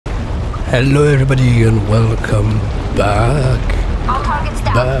Hello everybody and welcome back. All targets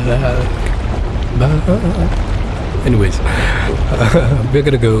down. Back. Anyways, we're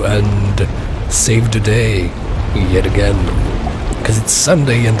gonna go and save the day yet again. Because it's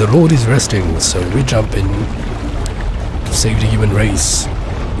Sunday and the Lord is resting, so we jump in to save the human race.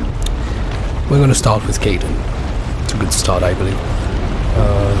 We're gonna start with KAIDAN. It's a good start, I believe.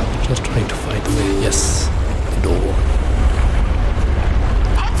 Just trying to find the way. Yes, the door.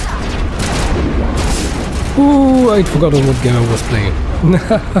 Ooh, I'd forgotten what game I was playing.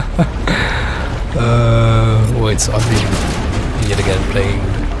 Wait, so I've been yet again playing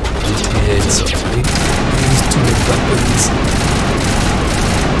GTA, so I use too many weapons.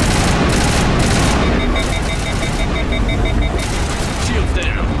 Shields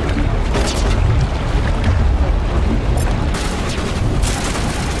down.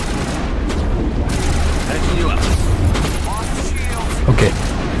 Patching you up. Okay,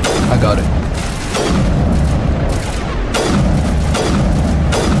 I got it.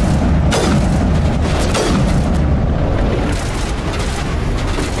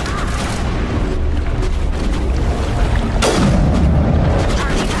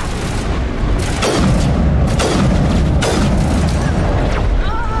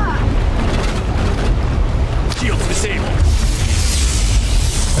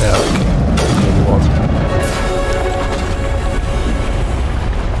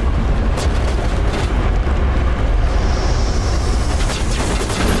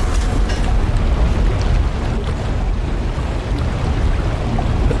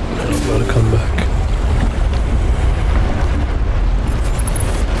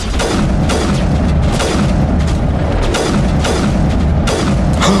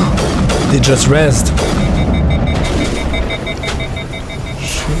 They just rest. Shit.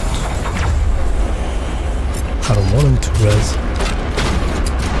 I don't want him to res.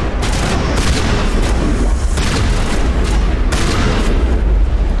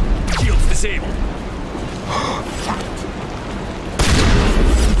 Shields disabled.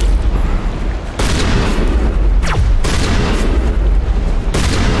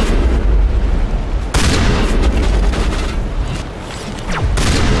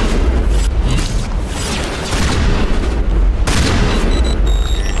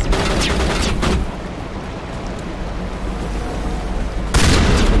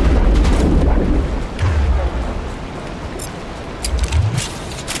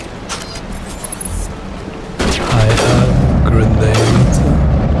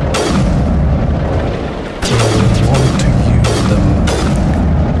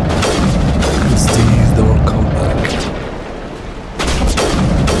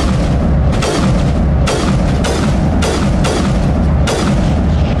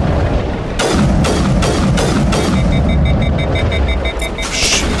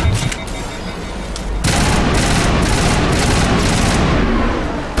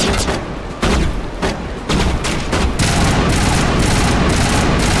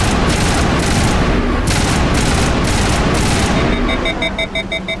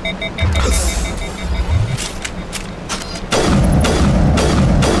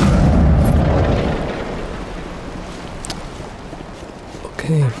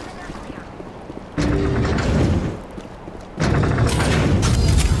 Okay.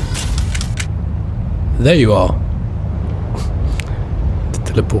 There you are. The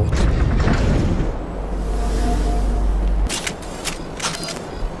teleport.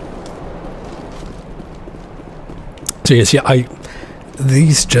 So yes, yeah,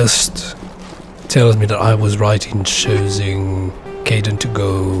 these just tells me that I was right in choosing KAIDAN to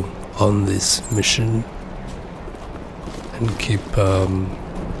go on this mission and keep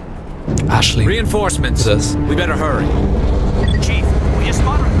Ashley Reinforcements. with us. We better hurry. Chief, we just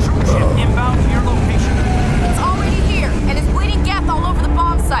spotted a troop ship inbound to your location. It's already here, and it's bleeding gas all over the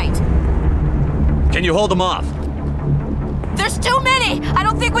bomb site. Can you hold them off? There's too many! I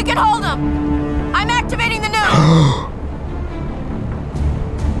don't think we can hold them! I'm activating the nuke!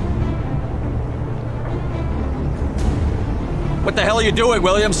 What the hell are you doing,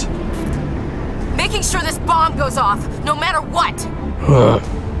 Williams? Making sure this bomb goes off, no matter what!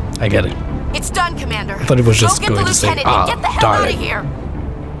 I get it. It's done, Commander. I thought it was just Go get going the to say, lieutenant and get the hell darn out it. of here!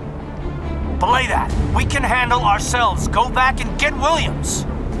 Belay that. We can handle ourselves. Go back and get Williams.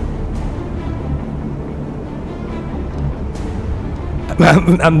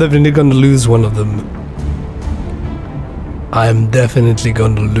 I'm definitely gonna lose one of them. I'm definitely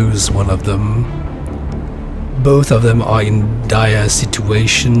gonna lose one of them. Both of them are in dire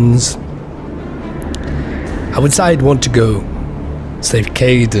situations. I would say I'd want to go save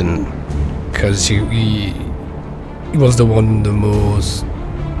KAIDAN, because he was the one the most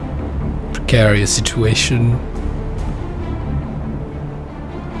precarious situation.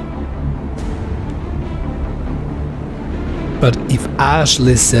 But if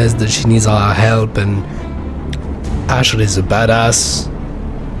Ashley says that she needs our help and Ashley is a badass,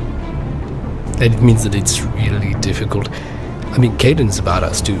 then it means that it's really difficult. I mean, KAIDAN's a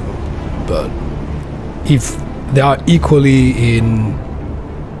badass too, but if they are equally in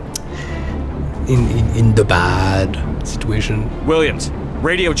the bad situation. Williams,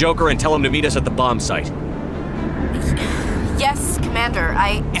 radio Joker and tell him to meet us at the bomb site. Yes, Commander,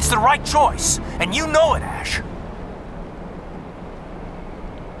 It's the right choice, and you know it, Ash.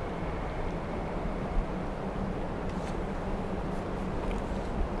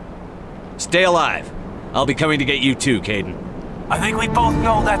 Stay alive. I'll be coming to get you too, KAIDAN. I think we both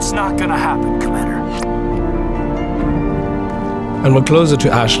know that's not gonna happen, Commander. And we're closer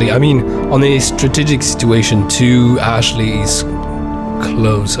to Ashley. I mean, on a strategic situation too, Ashley is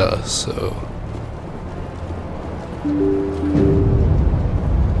closer, so...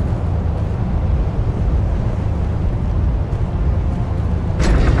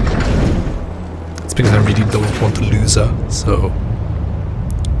 It's because I really don't want to lose her, so...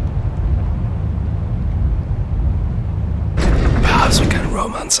 Perhaps we can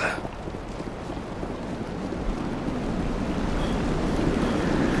romance her.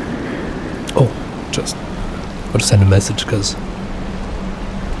 Oh, just got to send a message because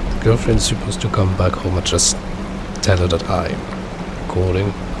the girlfriend is supposed to come back home. I just tell her that I'm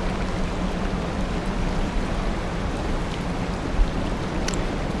recording.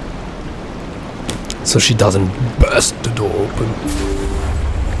 So she doesn't burst the door open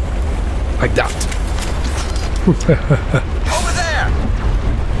like that. Over there!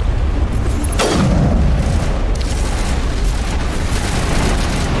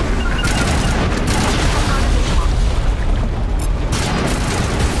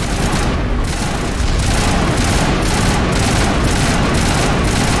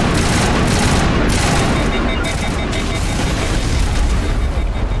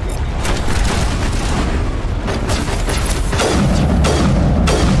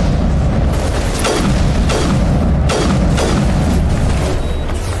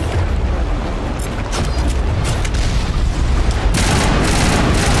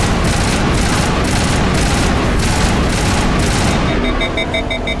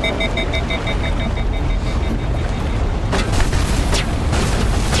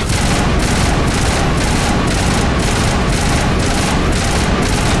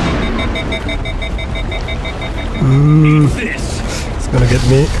 It's gonna get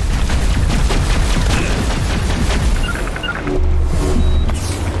me.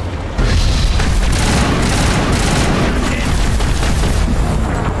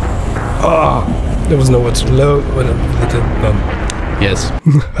 Ah, there was nowhere to load. Yes,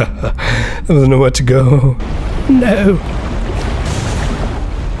 there was nowhere to go. No.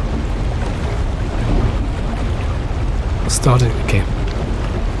 Starting. Okay.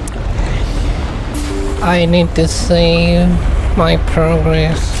 I need to save my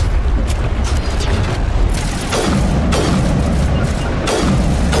progress.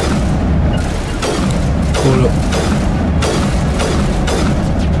 Hold up.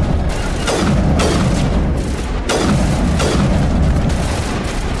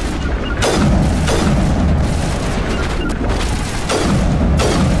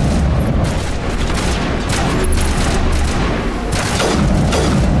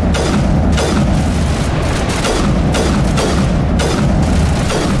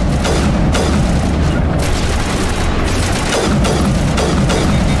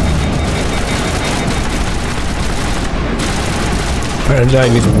 Apparently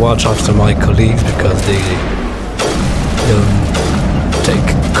I need to watch after my colleagues because they don't take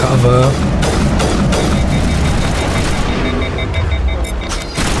cover.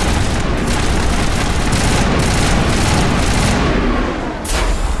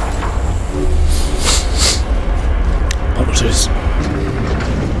 Apologies.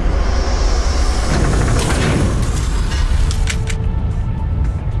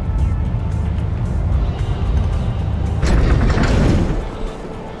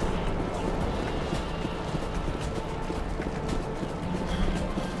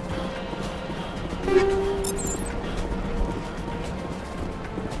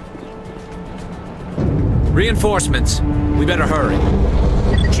 Reinforcements. We better hurry.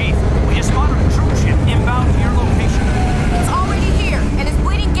 Chief, we just spotted a troop ship inbound to your location. it's already here, and is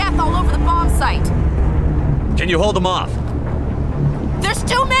bleeding gas all over the bomb site. Can you hold them off? There's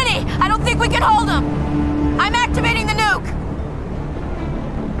too many! I don't think we can hold them! I'm activating the nuke!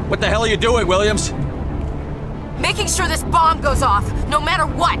 What the hell are you doing, Williams? Making sure this bomb goes off, no matter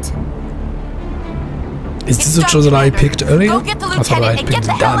what! Is this the choice that I picked earlier? Go get the I thought I lieutenant had and get picked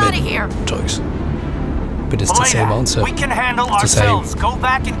the hell out of damn here. choice. But it's the Belay same that. answer. We can handle It's the same ourselves. Go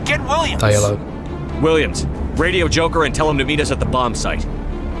back and get Williams. dialogue. Williams, radio Joker and tell him to meet us at the bomb site.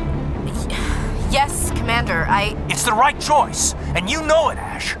 Yes, Commander, It's the right choice, and you know it,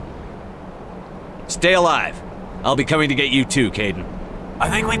 Ash. Stay alive. I'll be coming to get you too, KAIDAN. I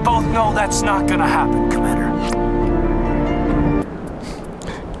think we both know that's not gonna happen, Commander.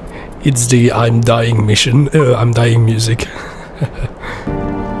 It's the I'm dying mission. I'm dying music.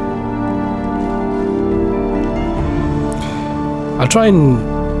 I'll try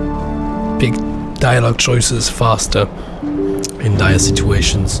and pick dialogue choices faster in dire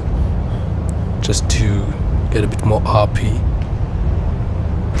situations, just to get a bit more RP.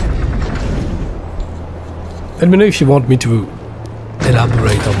 Let me know if you want me to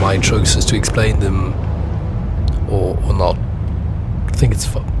elaborate on my choices, to explain them, or not. I think it's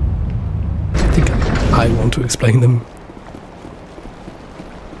fun. I think I want to explain them,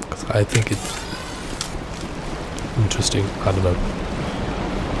 because I think it's interesting. I don't know.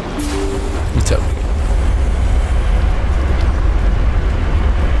 You tell me.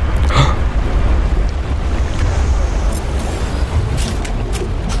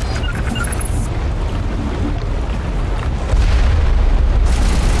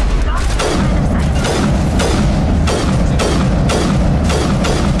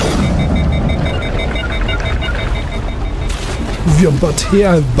 Move your butt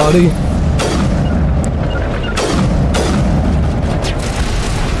here, buddy.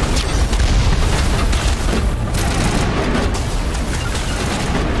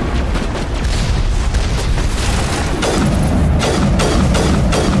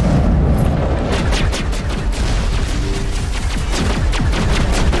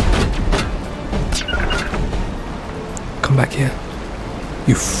 Come back here,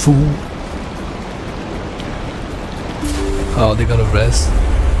 you fool. Oh, they're gonna rest.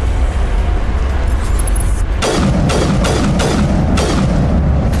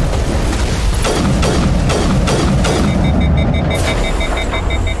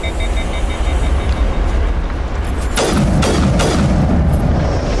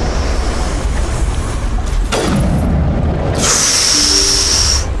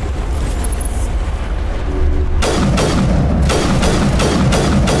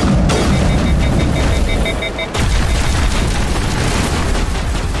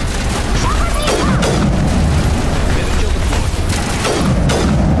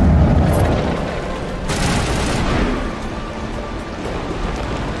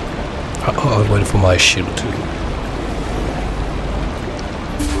 I'll wait for my shield too.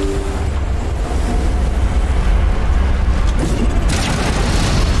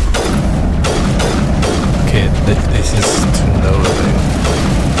 Okay, this is to no avail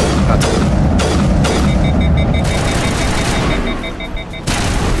at all.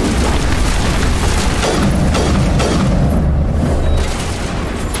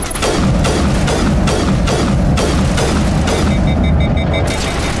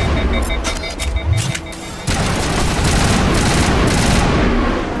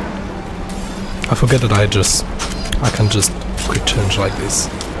 I forget that I can just quick change like this.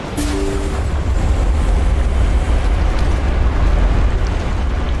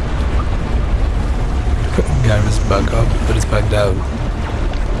 Gary's back up, but it's back down.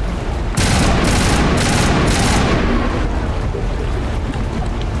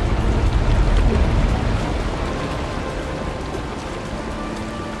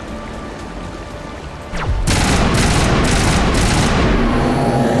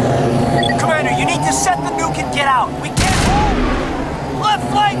 Set the nuke and get out. We can't hold. Left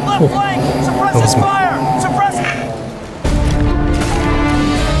flank, left flank. Suppress his fire. Suppress it.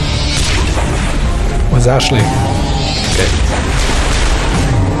 Where's Ashley? Okay.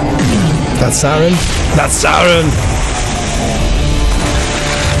 That's Saren. That's Saren.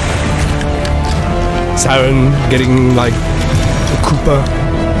 Saren getting like a Koopa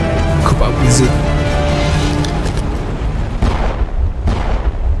wizard.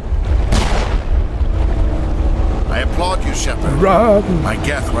 Shepard. Run. My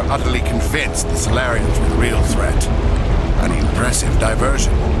Geth were utterly convinced the Salarians were the real threat. An impressive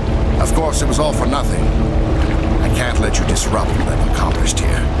diversion. Of course, it was all for nothing. I can't let you disrupt what I've accomplished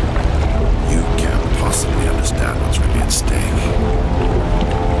here. You can't possibly understand what's really at stake.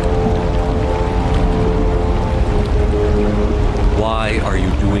 Why are you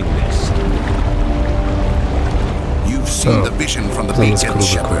doing this? You've seen the vision from the beacon,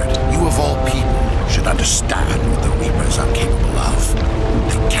 Shepard. You of all people should understand what the Reapers are capable of.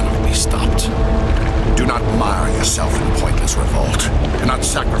 They cannot be stopped. Do not mire yourself in pointless revolt. Do not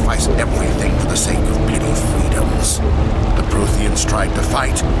sacrifice everything for the sake of petty freedoms. The Protheans tried to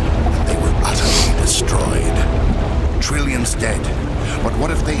fight, and they were utterly destroyed. Trillions dead, but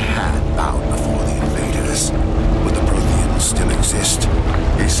what if they had bowed before the invaders? Would the Protheans still exist?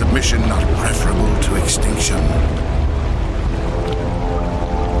 Is submission not preferable to extinction?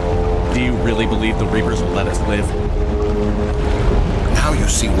 Do you really believe the Reapers will let us live? Now you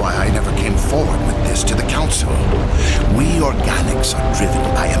see why I never came forward with this to the Council. We organics are driven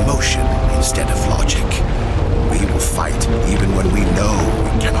by emotion instead of logic. We will fight even when we know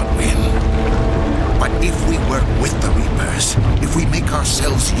we cannot win. But if we work with the Reapers, if we make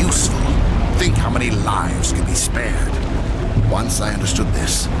ourselves useful, think how many lives can be spared. Once I understood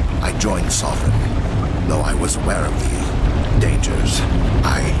this, I joined Sovereign, though I was aware of the dangers.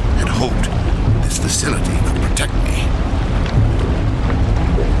 I had hoped this facility could protect me.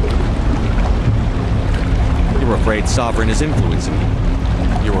 You're afraid Sovereign is influencing you.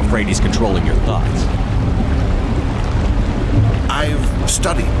 You're afraid he's controlling your thoughts. I've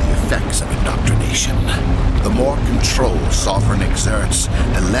studied the effects of indoctrination. The more control Sovereign exerts,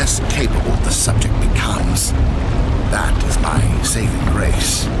 the less capable the subject becomes. That is my saving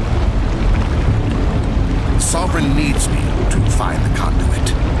grace. Sovereign needs me to find the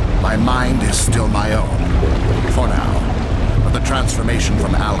conduit. My mind is still my own, for now. But the transformation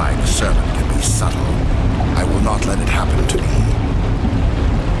from ally to servant can be subtle. I will not let it happen to me.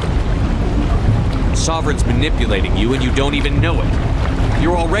 Sovereign's manipulating you and you don't even know it.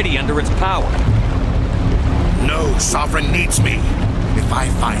 You're already under its power. No, Sovereign needs me. If I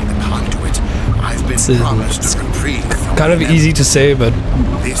find the conduit, I've been promised a reprieve. Kind of easy to say, but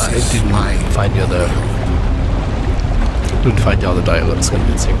This I is didn't my find the other dialogues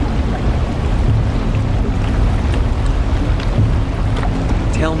convincing.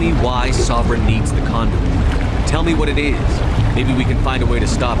 Tell me why Sovereign needs the conduit. Tell me what it is. Maybe we can find a way to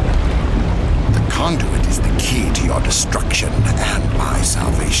stop it. The conduit is the key to your destruction and my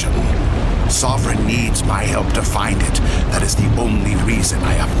salvation. Sovereign needs my help to find it. That is the only reason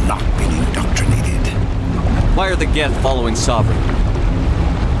I have not been indoctrinated. Why are the Geth following Sovereign?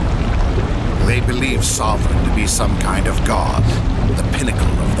 They believe Sovereign to be some kind of god, the pinnacle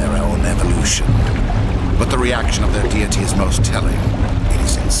of their own evolution. But the reaction of their deity is most telling. It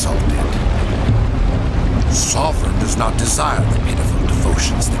is insulted. Sovereign does not desire the pitiful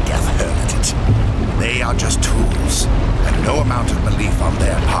devotions the Geth hurl at it. They are just tools, and no amount of belief on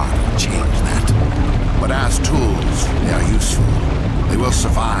their part will change that. But as tools, they are useful. They will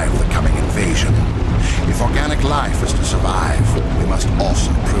survive the coming invasion. If organic life is to survive, we must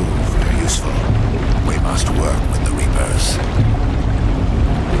also prove they're useful. We must work with the Reapers.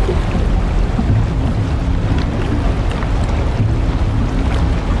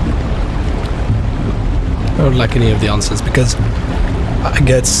 I don't like any of the answers because I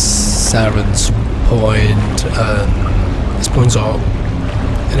get Saren's point, and his points are,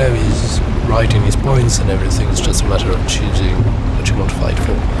 you know, he's right in his points and everything. It's just a matter of choosing what you want to fight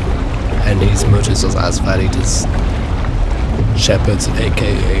for. And his motives are as valid as Shepard's,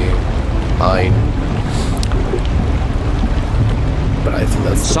 aka mine. But I think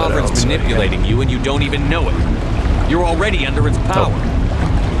that's the better Sovereign's answer, manipulating you and you don't even know it. You're already under its power.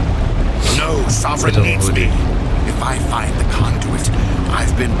 No, Sovereign needs me. If I find the conduit,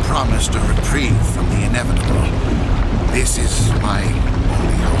 I've been promised a reprieve from the inevitable. This is my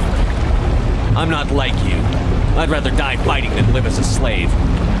only hope. I'm not like you. I'd rather die fighting than live as a slave.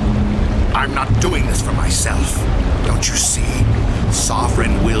 I'm not doing this for myself. Don't you see?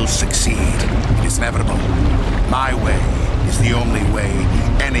 Sovereign will succeed. It is inevitable. My way is the only way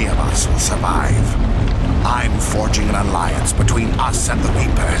any of us will survive. I'm forging an alliance between us and the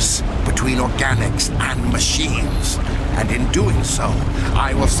Reapers, between organics and machines. And in doing so,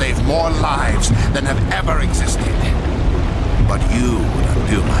 I will save more lives than have ever existed. But you would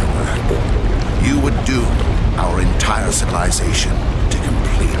undo my work. You would doom our entire civilization to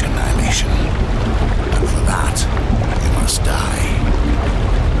complete annihilation. And for that, you must die.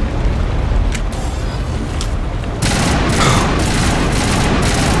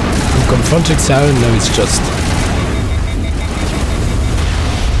 Confronting Saren, no, it's just...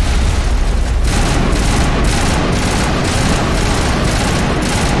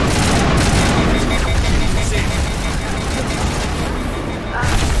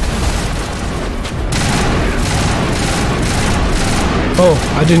 Oh,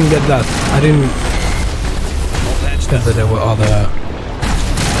 I didn't get that. I didn't get that there were other...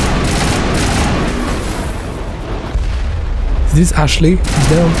 Is this Ashley? Is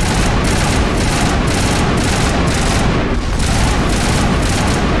down?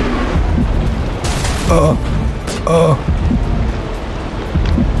 Oh.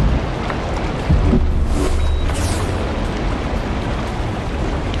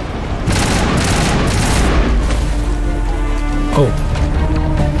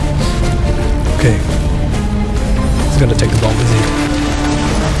 Okay. He's gonna take the bomb, is he?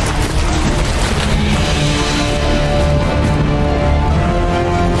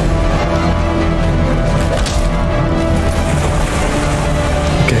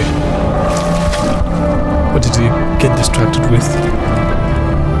 Okay. What did he get distracted with?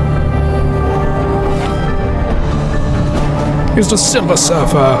 Here's the Silver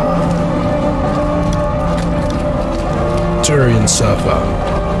Surfer! Turian Surfer.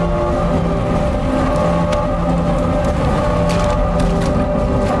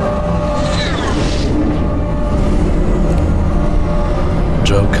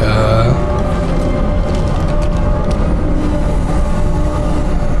 Joker.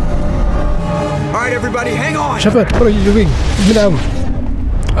 Alright, everybody, hang on! Shepard, what are you doing? Leave me down.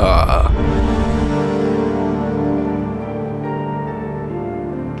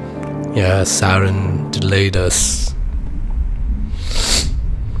 Yeah, Saren delayed us.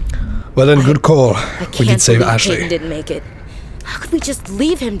 Well then, good call. We did save Ashley. KAIDAN didn't make it. How could we just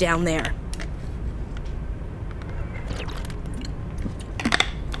leave him down there?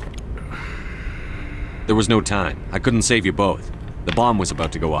 There was no time. I couldn't save you both. The bomb was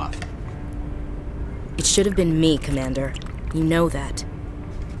about to go off. It should have been me, Commander. You know that.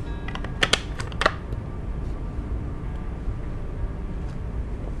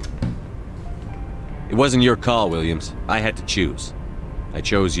 It wasn't your call, Williams. I had to choose. I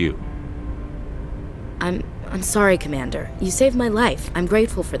chose you. I'm sorry, Commander. You saved my life. I'm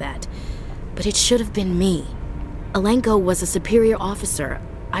grateful for that. But it should have been me. Alenko was a superior officer.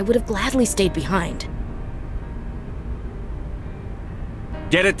 I would have gladly stayed behind.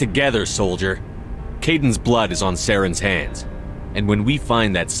 Get it together, soldier. KAIDAN's blood is on Saren's hands. And when we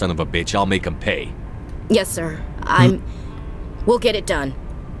find that son of a bitch, I'll make him pay. Yes, sir. We'll get it done.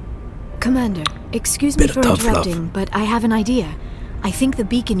 Commander, excuse me for interrupting, but I have an idea. I think the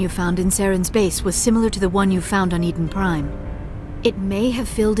beacon you found in Saren's base was similar to the one you found on Eden Prime. It may have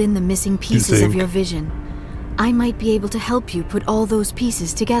filled in the missing pieces of your vision. I might be able to help you put all those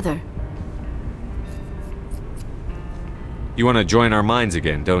pieces together. You want to join our minds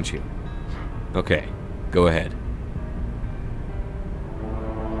again, don't you? Okay, go ahead.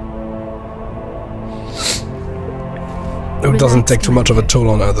 It doesn't take too much of a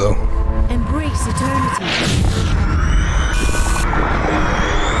toll on her, though. Embrace eternity.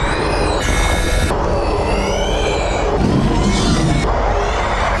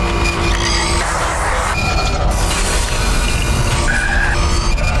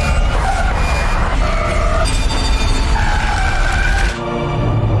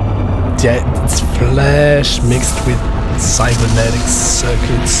 Yeah, it's flesh mixed with cybernetic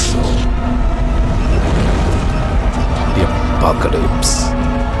circuits. So the apocalypse.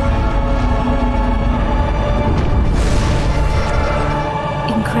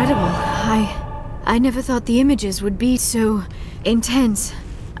 Incredible. I never thought the images would be so intense.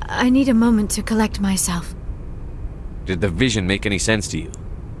 I need a moment to collect myself. Did the vision make any sense to you?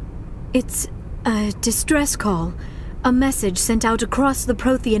 It's a distress call. A message sent out across the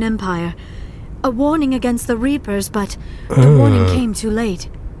Prothean Empire. A warning against the Reapers, but the warning came too late.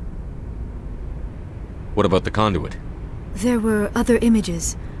 What about the conduit? There were other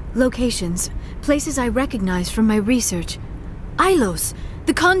images, locations, places I recognized from my research. Ilos!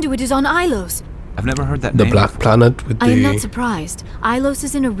 The conduit is on Ilos! I've never heard that The name black before. planet with the... I am not surprised. Ilos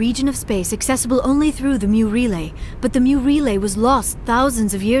is in a region of space accessible only through the Mu Relay, but the Mu Relay was lost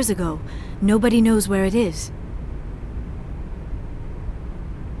thousands of years ago. Nobody knows where it is.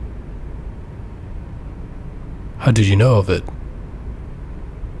 How did you know of it?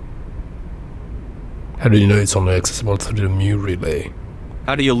 How do you know it's only accessible through the Mu Relay?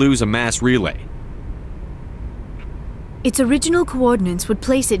 How do you lose a mass relay? Its original coordinates would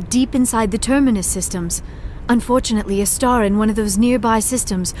place it deep inside the Terminus systems. Unfortunately, a star in one of those nearby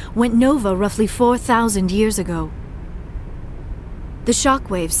systems went nova roughly 4,000 years ago. The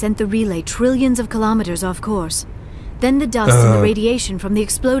shockwave sent the relay trillions of kilometers off course. Then the dust and the radiation from the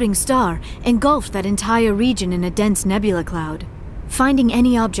exploding star engulfed that entire region in a dense nebula cloud. Finding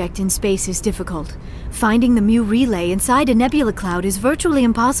any object in space is difficult. Finding the Mu Relay inside a nebula cloud is virtually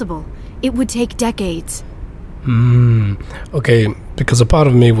impossible. It would take decades. Okay, because a part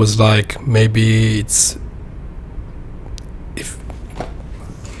of me was like, maybe it's... If...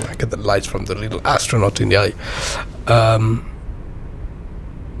 I get the lights from the little astronaut in the eye.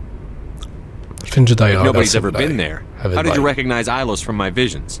 Nobody's ever been there. How did you recognize Ilos from my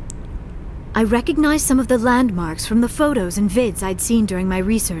visions? I recognized some of the landmarks from the photos and vids I'd seen during my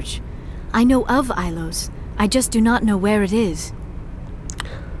research. I know of Ilos. I just do not know where it is.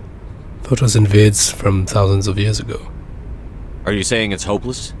 Photos and vids from thousands of years ago. Are you saying it's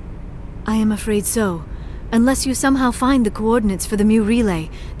hopeless? I am afraid so. Unless you somehow find the coordinates for the Mu relay,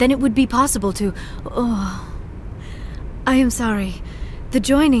 then it would be possible to... Oh... I am sorry. The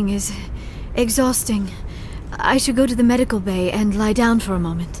joining is... exhausting. I should go to the medical bay and lie down for a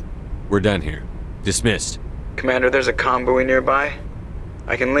moment. We're done here. Dismissed. Commander, there's a comm buoy nearby.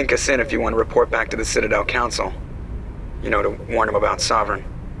 I can link us in if you want to report back to the Citadel Council. You know, to warn them about Sovereign.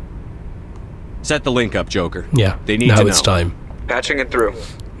 Set the link up, Joker. Yeah, they need now to know. It's time. Patching it through.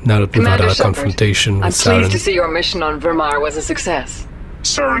 Now that we've had Commander our Shepard, confrontation with I'm Saren. pleased to see your mission on Vermeer was a success.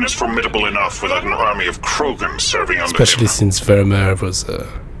 Saren is formidable enough without an army of Krogan serving under Especially him. since Vermeer was...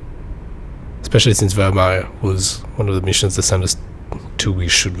 especially since Vermeer was one of the missions they sent us to, we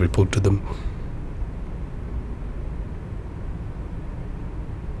should report to them.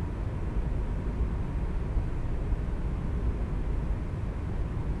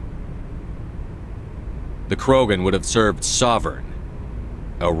 The Krogan would have served Sovereign,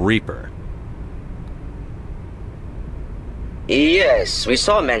 a Reaper. Yes, we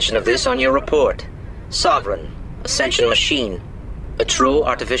saw mention of this on your report. Sovereign, Ascension Machine, a true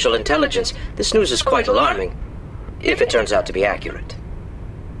artificial intelligence. This news is quite alarming, if it turns out to be accurate.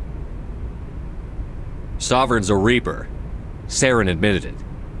 Sovereign's a Reaper. Saren admitted it.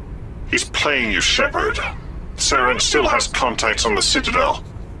 He's playing you, Shepard. Saren still has contacts on the Citadel.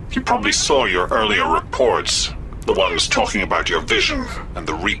 He probably saw your earlier reports. The ones talking about your vision and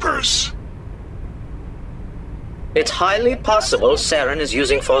the Reapers. It's highly possible Saren is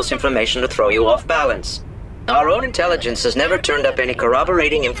using false information to throw you off balance. Our own intelligence has never turned up any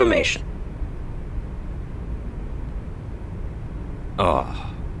corroborating information.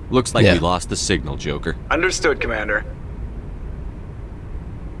 Oh, looks like we lost the signal, Joker. Understood, Commander.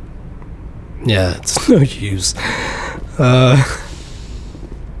 Yeah, it's no use. I'm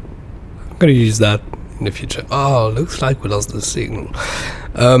gonna use that in the future. Oh, looks like we lost the signal.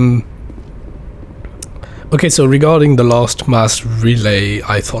 Okay, so regarding the last mass relay,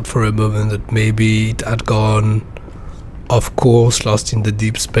 I thought for a moment that maybe it had gone off course, lost in the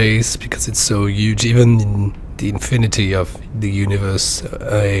deep space, because it's so huge. Even in the infinity of the universe,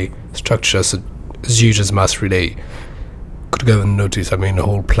 a structure as huge as mass relay could go unnoticed. I mean,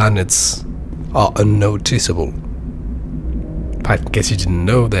 whole planets are unnoticeable. I guess you didn't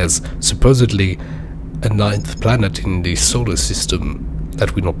know there's supposedly a 9th planet in the solar system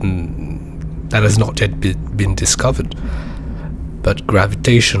that that has not yet been discovered, but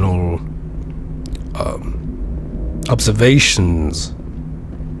gravitational observations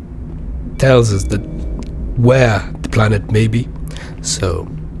tells us that where the planet may be. So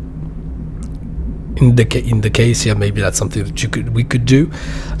in the case here, maybe that's something that we could do,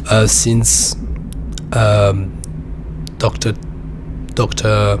 since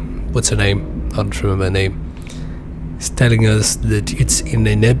Doctor, what's her name? I don't remember her name. Is telling us that it's in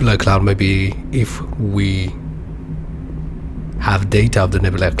a nebula cloud. Maybe if we have data of the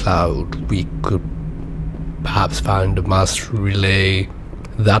nebula cloud, we could perhaps find a mass relay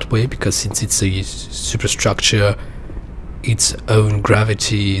that way, because since it's a superstructure, its own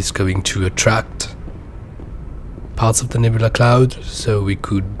gravity is going to attract parts of the nebula cloud, so we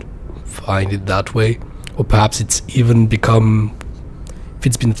could find it that way. Or perhaps it's even become, if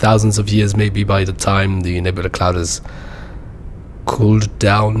it's been thousands of years, maybe by the time the nebula cloud has cooled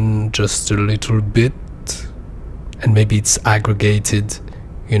down just a little bit, and maybe it's aggregated,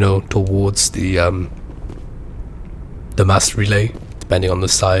 you know, towards the mass relay, depending on the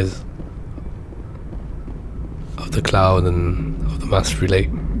size of the cloud and of the mass relay.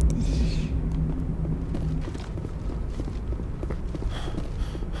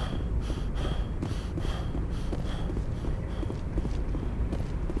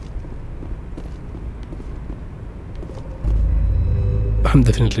 I'm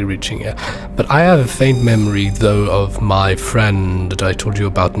definitely reaching here. But I have a faint memory, though, of my friend that I told you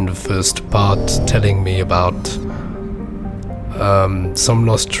about in the first part, telling me about some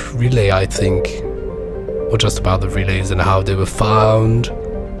lost relay, I think, or just about the relays and how they were found,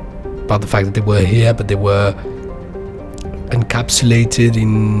 about the fact that they were here, but they were encapsulated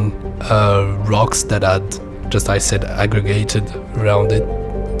in rocks that had, just I said, aggregated around it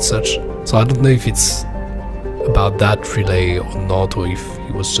and such. So I don't know if it's about that relay or not, or if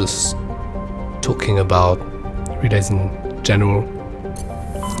he was just talking about relays in general.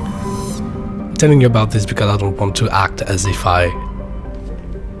 I'm telling you about this because I don't want to act as if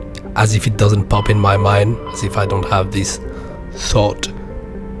it doesn't pop in my mind, as if I don't have this thought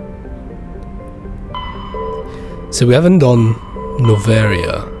So we haven't done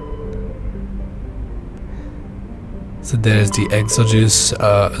Noveria. So there's the Exodus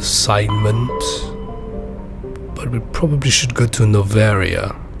assignment. But we probably should go to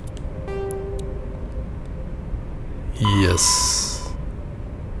Noveria. Yes.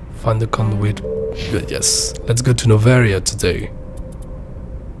 Find the conduit. Yes. Let's go to Noveria today.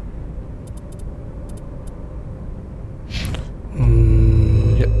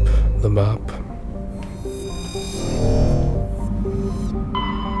 Yep. The map.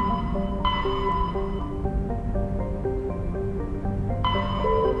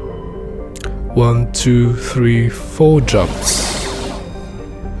 One, two, three, 4 jumps.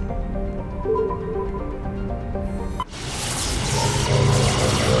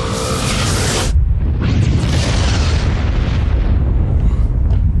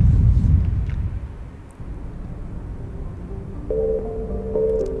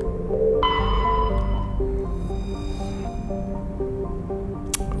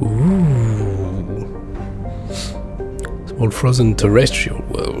 Frozen terrestrial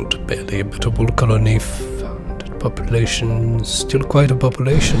world, barely habitable colony found. Population, still quite a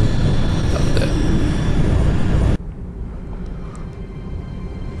population out there.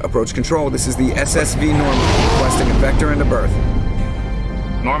 Approach control, this is the SSV Normandy, requesting a vector and a berth.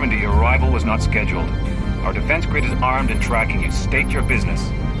 Normandy, your arrival was not scheduled. Our defense grid is armed and tracking you. State your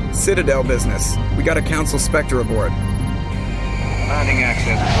business. Citadel business. We got a Council Spectre aboard. Landing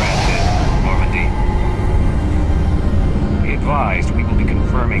access granted, Normandy. Be advised, we will be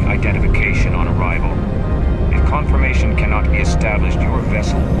confirming identification on arrival. If confirmation cannot be established, your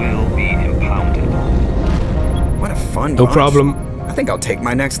vessel will be impounded. What a fun No bunch. problem. I think I'll take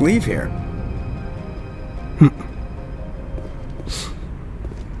my next leave here.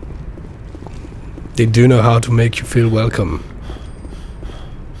 They do know how to make you feel welcome.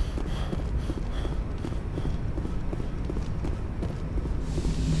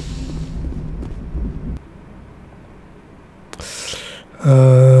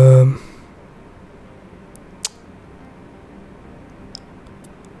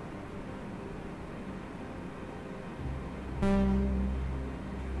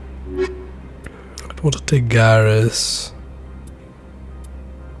 I want to take Garrus.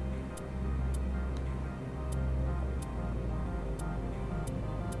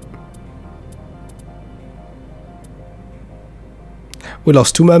 We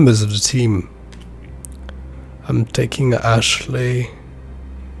lost 2 members of the team. I'm taking Ashley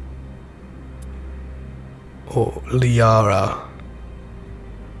or Liara.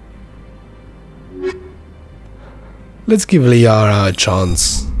 Let's give Liara a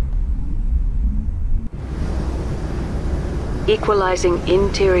chance. Equalizing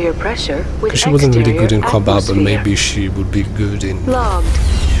interior pressure with Because she wasn't really good in combat, but atmosphere. maybe she would be good in Logged.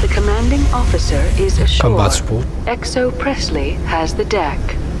 The commanding officer is ashore. combat sport. Exo Presley has the deck.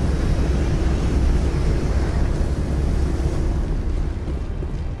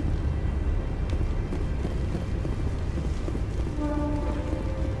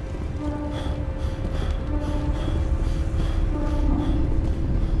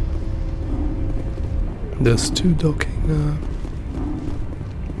 There's 2 docking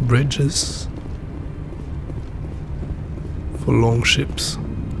bridges for long ships.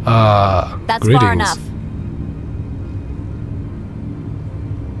 Ah, that's greetings. far enough.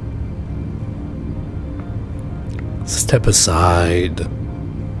 Step aside.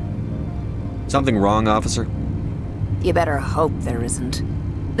 Something wrong, officer? You better hope there isn't.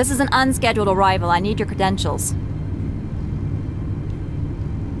 This is an unscheduled arrival. I need your credentials.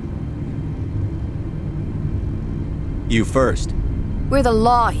 You first. We're the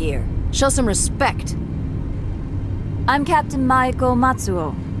law here. Show some respect. I'm Captain Maiko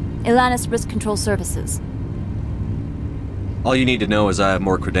Matsuo, Ilanis Risk Control Services. All you need to know is I have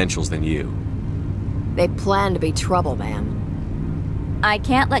more credentials than you. They plan to be trouble, ma'am. I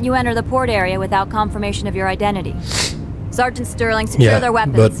can't let you enter the port area without confirmation of your identity. Sergeant Sterling, secure their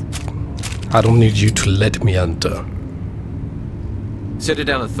weapons. But I don't need you to let me enter.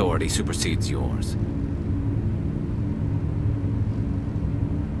 Citadel authority supersedes yours.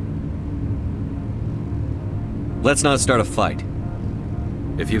 Let's not start a fight.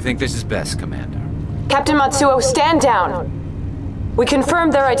 If you think this is best, Commander. Captain Matsuo, stand down. We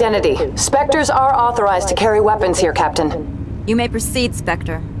confirmed their identity. Spectres are authorized to carry weapons here, Captain. You may proceed,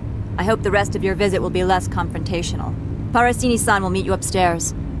 Spectre. I hope the rest of your visit will be less confrontational. Parasini-san will meet you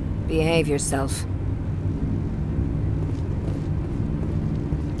upstairs. Behave yourself.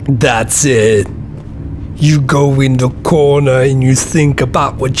 That's it. You go in the corner and you think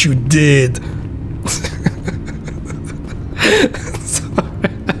about what you did. Sorry.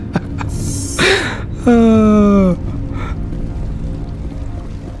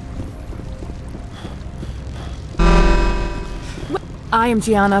 I am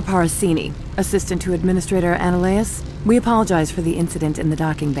Gianna Parasini, assistant to Administrator Analeas. We apologize for the incident in the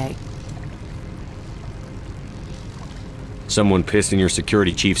docking bay. Someone pissed in your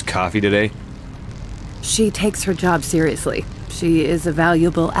security chief's coffee today? She takes her job seriously. She is a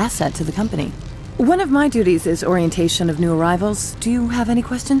valuable asset to the company. One of my duties is orientation of new arrivals. Do you have any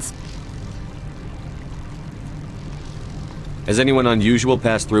questions? Has anyone unusual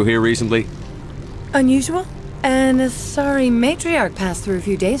passed through here recently? Unusual? An Asari matriarch passed through a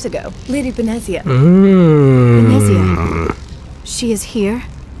few days ago. Lady Benezia. Benezia. She is here?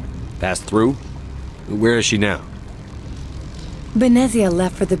 Passed through? Where is she now? Benezia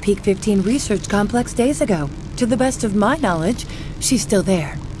left for the Peak 15 research complex days ago. To the best of my knowledge, she's still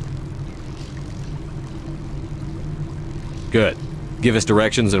there. Good. Give us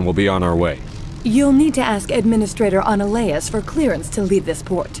directions and we'll be on our way. You'll need to ask Administrator Analeas for clearance to leave this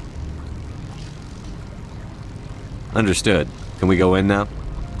port. Understood. Can we go in now?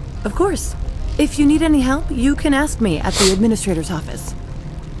 Of course. If you need any help, you can ask me at the Administrator's office.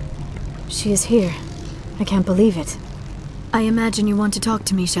 She is here. I can't believe it. I imagine you want to talk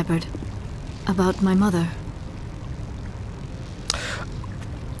to me, Shepard. About my mother.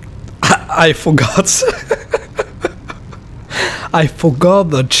 I forgot. I forgot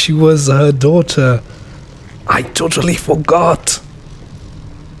that she was her daughter. I totally forgot.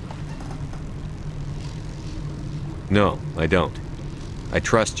 No, I don't. I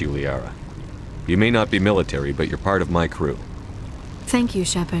trust you, Liara. You may not be military, but you're part of my crew. Thank you,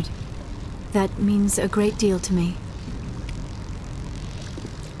 Shepard. That means a great deal to me.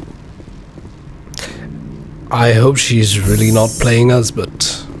 I hope she's really not playing us,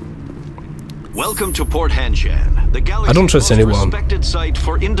 but welcome to Port Hanshan, the galaxy's I don't trust most anyone. respected site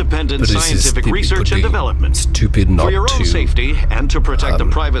for independent But this is scientific research and development. Stupid not for your own to safety and to protect the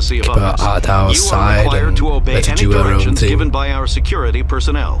privacy of keep her others, at our you are side required and to obey let her any do her own directions thing. given by our security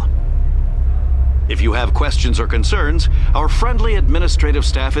personnel. If you have questions or concerns, our friendly administrative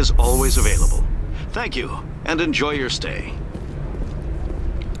staff is always available. Thank you, and enjoy your stay.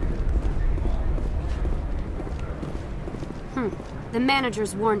 The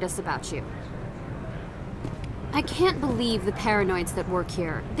managers warned us about you. I can't believe the paranoids that work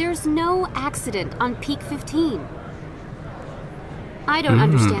here. There's no accident on Peak 15. I don't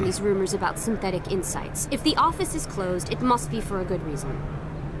understand these rumors about synthetic insights. If the office is closed, it must be for a good reason.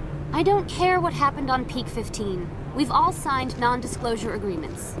 I don't care what happened on Peak 15. We've all signed non-disclosure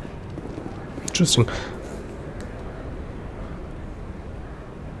agreements. Interesting.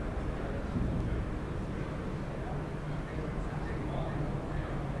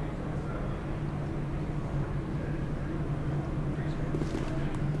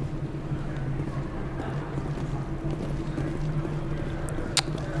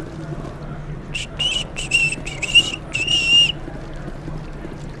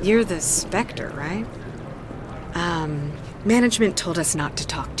 You're the Spectre, right? Management told us not to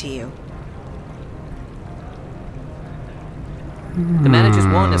talk to you. The managers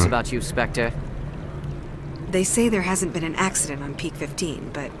warned us about you, Spectre. They say there hasn't been an accident on Peak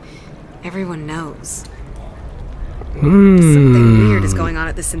 15, but everyone knows. Something weird is going on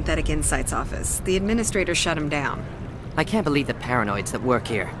at the Synthetic Insights office. The administrator shut him down. I can't believe the paranoids that work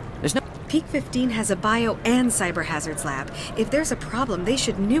here. There's no... Peak 15 has a bio and cyber hazards lab. If there's a problem, they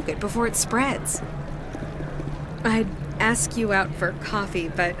should nuke it before it spreads. I'd ask you out for coffee,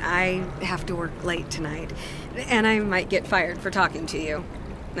 but I have to work late tonight. And I might get fired for talking to you.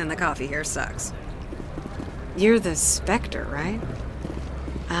 And the coffee here sucks. You're the Spectre, right?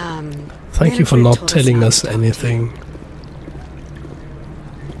 Thank you for not telling us anything.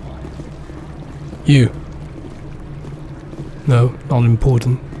 You. No, not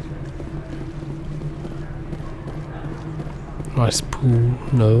important. Nice pool.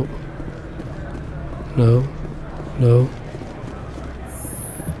 No. No. No.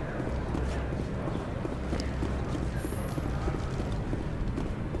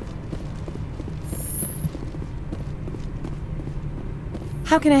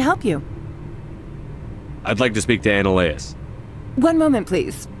 How can I help you? I'd like to speak to Analeas. One moment,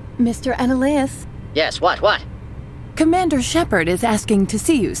 please. Mr. Analeas? Yes, what? Commander Shepard is asking to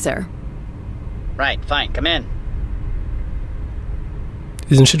see you, sir. Right, fine, come in.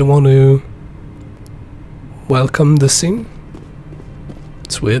 Isn't she the one who welcomed the scene?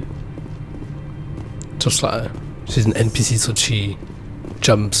 It's weird. Just like she's an NPC, so she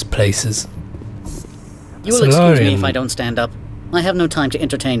jumps places. You will excuse me if I don't stand up. I have no time to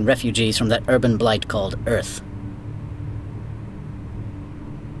entertain refugees from that urban blight called Earth.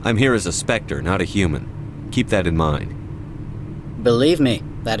 I'm here as a Spectre, not a human. Keep that in mind. Believe me,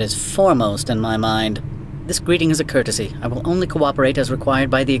 that is foremost in my mind. This greeting is a courtesy. I will only cooperate as required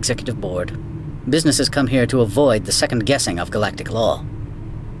by the Executive Board. Businesses come here to avoid the second guessing of galactic law.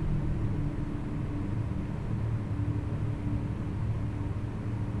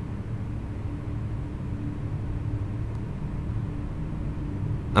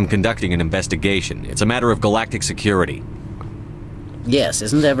 I'm conducting an investigation. It's a matter of galactic security. Yes,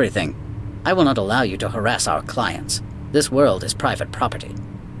 isn't everything? I will not allow you to harass our clients. This world is private property.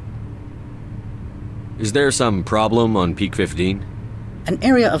 Is there some problem on Peak 15? An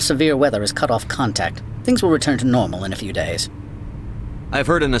area of severe weather has cut off contact. Things will return to normal in a few days. I've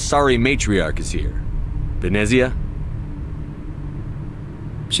heard an Asari matriarch is here. Venezia?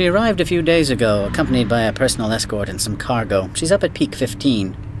 She arrived a few days ago, accompanied by a personal escort and some cargo. She's up at Peak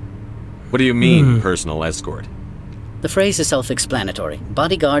 15. What do you mean, personal escort? The phrase is self-explanatory.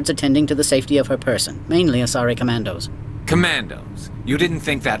 Bodyguards attending to the safety of her person, mainly Asari commandos. Commandos? You didn't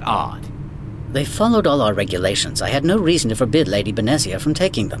think that odd? They followed all our regulations. I had no reason to forbid Lady Venezia from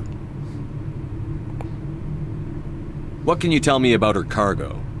taking them. What can you tell me about her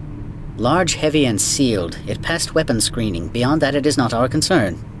cargo? Large, heavy, and sealed. It passed weapons screening. Beyond that, it is not our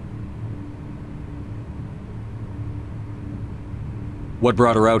concern. What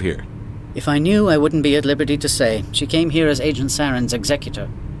brought her out here? If I knew, I wouldn't be at liberty to say. She came here as Agent Saren's executor.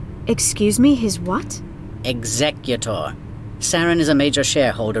 Excuse me, his what? Executor. Saren is a major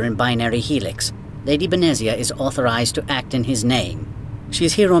shareholder in Binary Helix. Lady Venezia is authorized to act in his name. She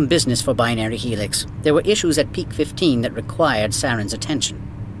is here on business for Binary Helix. There were issues at Peak 15 that required Saren's attention.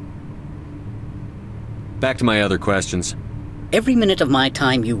 Back to my other questions. Every minute of my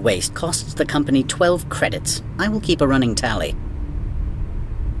time you waste costs the company 12 credits. I will keep a running tally.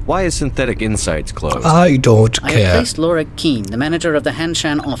 Why is Synthetic Insights closed? I don't care. I have placed Laura Keene, the manager of the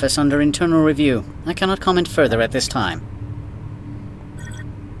Hanshan office, under internal review. I cannot comment further at this time.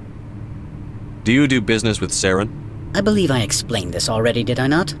 Do you do business with Saren? I believe I explained this already, did I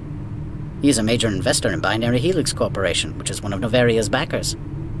not? He is a major investor in Binary Helix Corporation, which is one of Noveria's backers.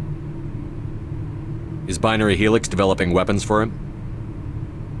 Is Binary Helix developing weapons for him?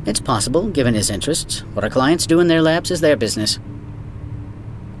 It's possible, given his interests. What our clients do in their labs is their business.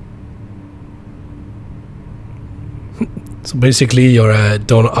 So basically, you're a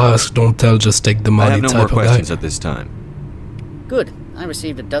don't ask, don't tell, just take the money type of guy. I have no more questions at this time. Good. I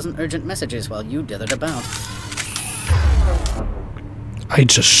received a dozen urgent messages while you dithered about. I'd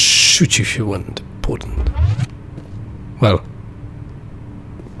just shoot you if you weren't important. Well,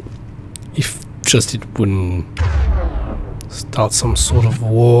 if just it wouldn't start some sort of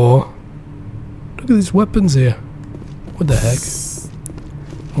war. Look at these weapons here. What the heck?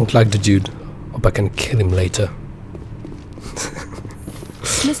 I don't like the dude. Hope I can kill him later.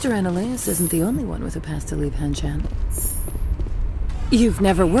 Mr. Annaleus isn't the only one with a pass to leave Hanshan. You've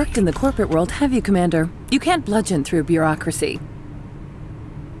never worked in the corporate world, have you, Commander? You can't bludgeon through bureaucracy.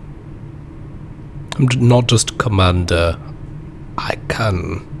 I'm not just commander. I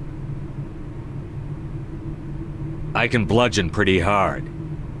can. I can bludgeon pretty hard.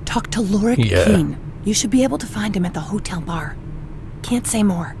 Talk to Laura Keene. You should be able to find him at the hotel bar. Can't say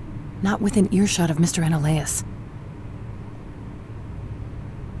more. Not within earshot of Mr. Annaleus.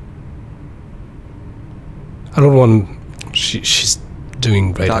 I don't want... She's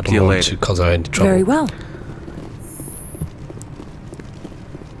doing great. I don't want to cause her any trouble. Very well.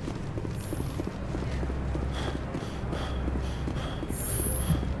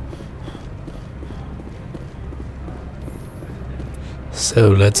 So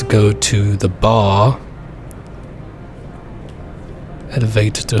let's go to the bar.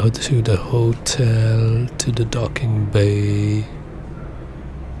 Elevator to the hotel, to the docking bay.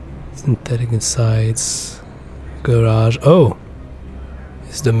 Synthetic Insights. Garage. Oh!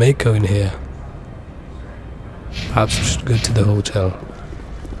 Is the Mako in here? Perhaps we should go to the hotel.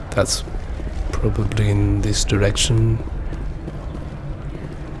 That's probably in this direction.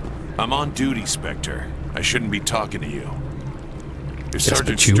 I'm on duty, Spectre. I shouldn't be talking to you. If Yes, Sergeant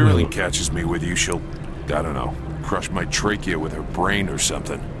but you Sterling will. catches me with you, she'll, I don't know, crush my trachea with her brain or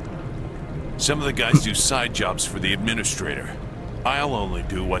something. Some of the guys do side jobs for the administrator. I'll only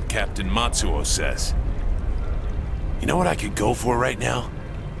do what Captain Matsuo says. You know what I could go for right now?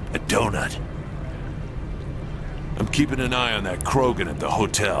 A donut. I'm keeping an eye on that Krogan at the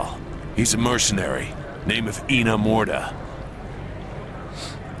hotel. He's a mercenary. Name of Ina Morda.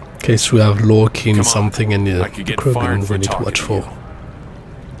 In case we have Lorkin something in the I could get Krogan fired for we need to talking watch to for. you.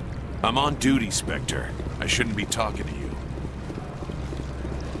 I'm on duty, Spectre. I shouldn't be talking to you.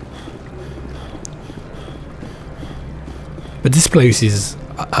 But this place is...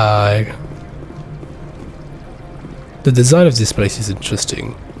 the design of this place is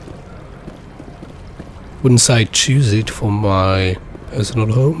interesting. Wouldn't say I choose it for my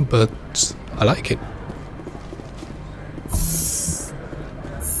personal home, but I like it.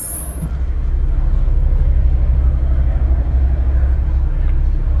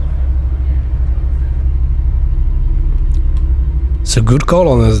 So good call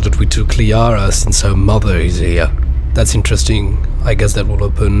on us that we took Liara since her mother is here. That's interesting. I guess that will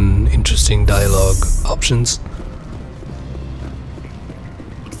open interesting dialogue options.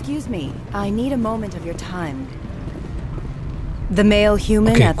 Excuse me, I need a moment of your time. The male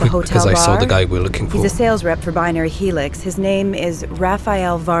human Okay, at the quick, hotel because I bar? saw the guy we're looking for. He's a sales rep for Binary Helix. His name is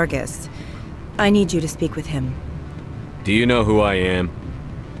Rafael Vargas. I need you to speak with him. Do you know who I am?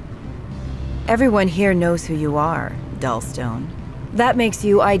 Everyone here knows who you are, Dullstone. That makes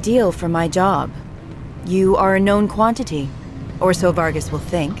you ideal for my job. You are a known quantity, or so Vargas will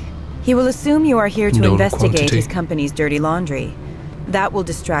think. He will assume you are here to Known investigate quantity. his company's dirty laundry. That will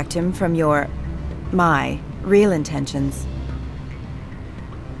distract him from my real intentions.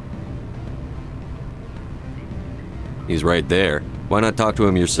 He's right there. Why not talk to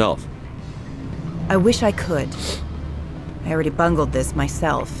him yourself? I wish I could. I already bungled this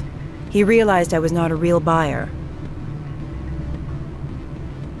myself. He realized I was not a real buyer.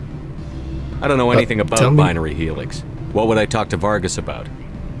 I don't know anything tell about me. Binary Helix. What would I talk to Vargas about?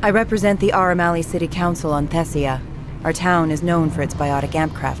 I represent the Aramali City Council on Thessia. Our town is known for its biotic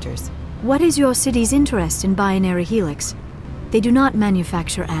amp crafters. What is your city's interest in Binary Helix? They do not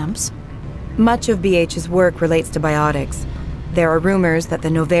manufacture amps. Much of BH's work relates to biotics. There are rumors that the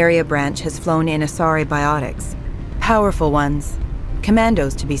Noveria branch has flown in Asari biotics. Powerful ones.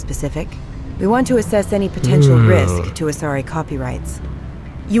 Commandos, to be specific. We want to assess any potential risk to Asari copyrights.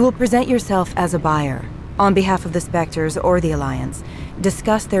 You will present yourself as a buyer, on behalf of the Spectres or the Alliance.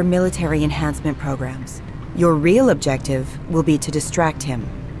 Discuss their military enhancement programs. Your real objective will be to distract him.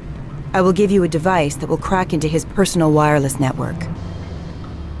 I will give you a device that will crack into his personal wireless network.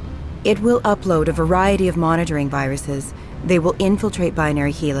 It will upload a variety of monitoring viruses. They will infiltrate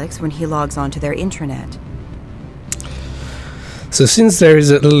Binary Helix when he logs onto their intranet. So since there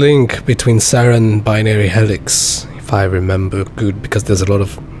is a link between Saren and Binary Helix, if I remember good, because there's a lot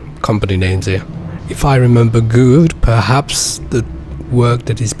of company names here. If I remember good, perhaps the work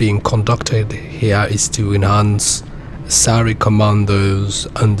that is being conducted here is to enhance Asari commandos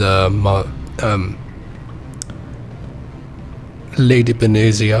under Lady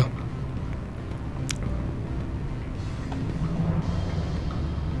Benezia.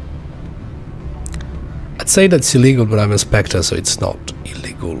 I'd say that's illegal, but I'm a Spectre, so it's not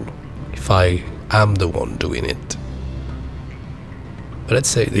illegal if I am the one doing it. But let's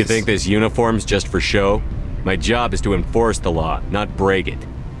say this. You think this uniform's just for show? My job is to enforce the law, not break it.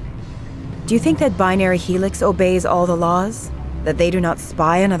 Do you think that Binary Helix obeys all the laws? That they do not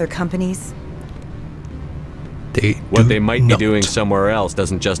spy on other companies? What they might be doing somewhere else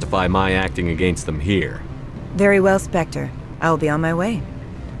doesn't justify my acting against them here. Very well, Spectre. I will be on my way.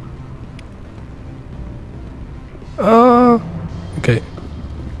 Okay.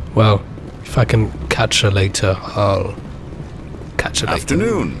 Well, if I can catch her later, I'll catch her later.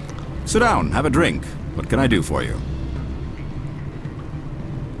 Afternoon. Sit down, have a drink. What can I do for you?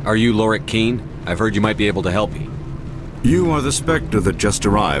 Are you Lorik Keen? I've heard you might be able to help me. You are the Spectre that just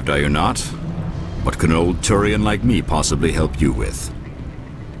arrived, are you not? What can an old Turian like me possibly help you with?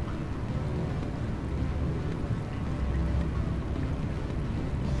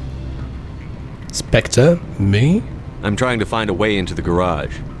 Spectre? Me? I'm trying to find a way into the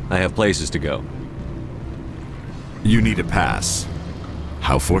garage. I have places to go. You need a pass.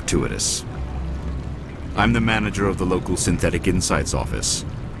 How fortuitous. I'm the manager of the local Synthetic Insights office.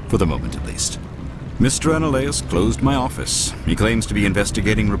 For the moment, at least. Mr. Analeus closed my office. He claims to be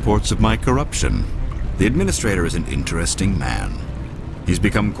investigating reports of my corruption. The administrator is an interesting man. He's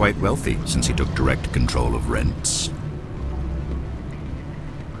become quite wealthy since he took direct control of rents.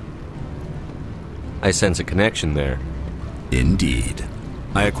 I sense a connection there. Indeed.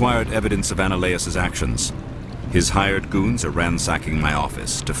 I acquired evidence of Analeus's actions. His hired goons are ransacking my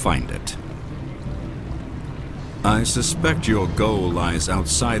office to find it. I suspect your goal lies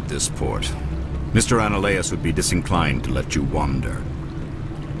outside this port. Mr. Analeus would be disinclined to let you wander.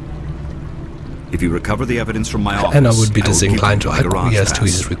 If you recover the evidence from my office, And I would be I will give disinclined you to my garage acquiesce to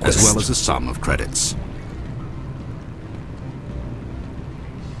his pass, request. as well as a sum of credits.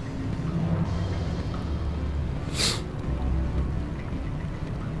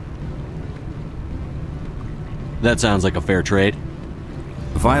 That sounds like a fair trade.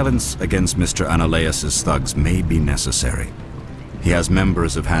 Violence against Mr. Analeus's thugs may be necessary. He has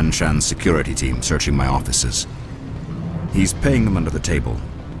members of Han Shan's security team searching my offices. He's paying them under the table.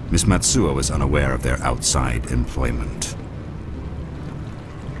 Miss Matsuo is unaware of their outside employment.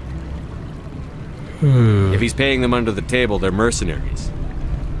 If he's paying them under the table, they're mercenaries.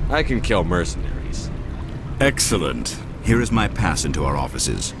 I can kill mercenaries. Excellent. Here is my pass into our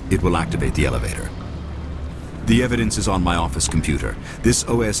offices. It will activate the elevator. The evidence is on my office computer. This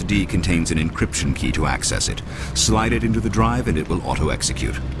OSD contains an encryption key to access it. Slide it into the drive and it will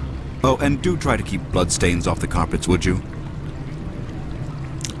auto-execute. Oh, and do try to keep bloodstains off the carpets, would you?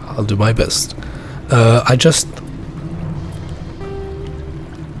 I'll do my best. I'm just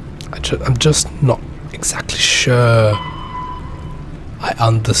not exactly sure I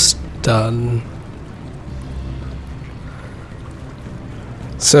understand.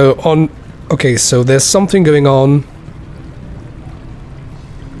 So okay, so there's something going on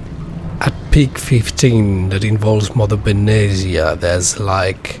at Peak 15 that involves Mother Benezia. There's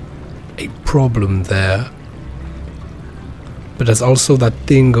like a problem there. But there's also that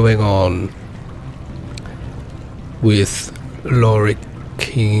thing going on with Laurie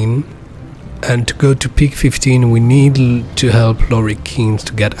Keene. And to go to Peak 15, we need to help Laurie Keene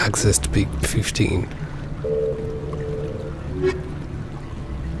to get access to Peak 15.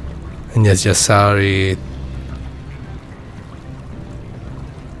 And yes, Yasari...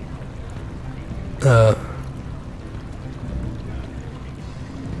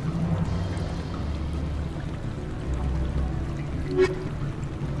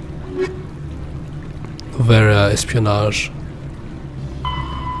 Noveria espionage.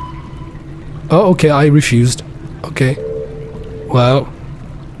 Oh, okay, I refused. Okay. Well.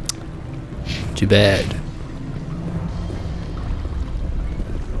 Too bad.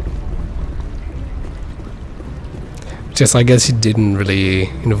 Just, I guess it didn't really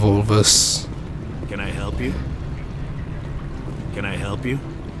involve us. Can I help you? Can I help you?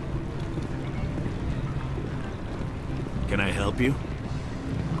 Can I help you?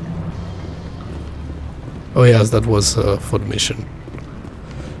 Oh yes, that was for the mission.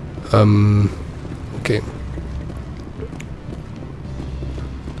 Okay.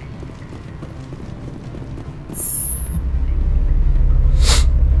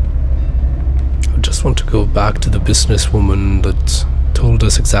 I just want to go back to the businesswoman that told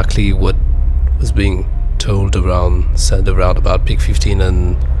us exactly what was being said around about Peak 15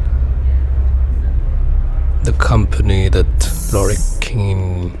 and the company that Laurie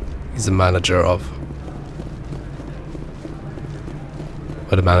Keene is the manager of.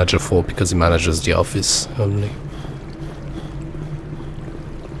 Or the manager for, because he manages the office only.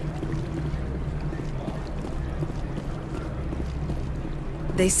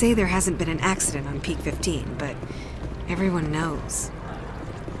 They say there hasn't been an accident on Peak 15, but everyone knows.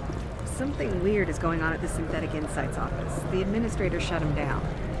 Something weird is going on at the Synthetic Insights office. The administrator shut him down.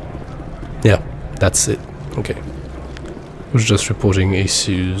 Yeah, that's it. Okay. Was just reporting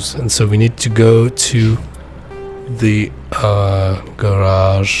issues, and so we need to go to the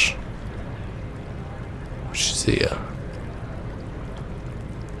garage, which is here.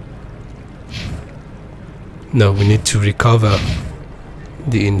 No, we need to recover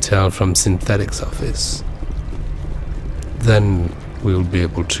the intel from Synthetic's office. Then we'll be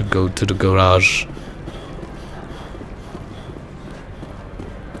able to go to the garage.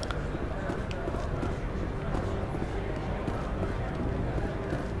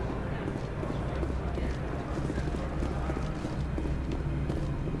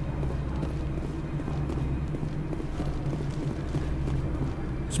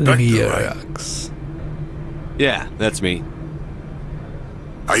 Yeah, that's me.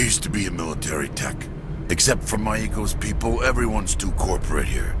 I used to be a military tech. Except for Maiko's people, everyone's too corporate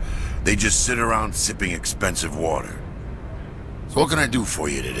here. They just sit around sipping expensive water. So what can I do for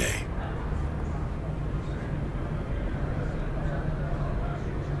you today?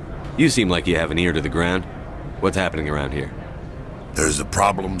 You seem like you have an ear to the ground. What's happening around here? There's the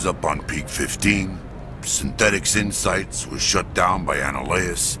problems up on Peak 15. Synthetic's Insights was shut down by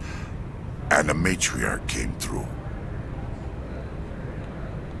Annihilus, and the matriarch came through.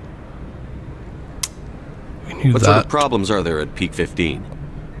 What sort of problems are there at Peak 15?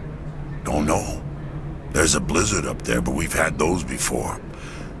 Don't know. There's a blizzard up there, but we've had those before.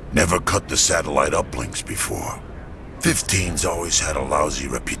 Never cut the satellite uplinks before. 15's always had a lousy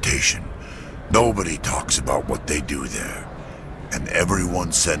reputation. Nobody talks about what they do there. And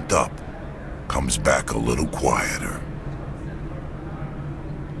everyone sent up comes back a little quieter.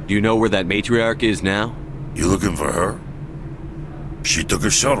 Do you know where that matriarch is now? You looking for her? She took a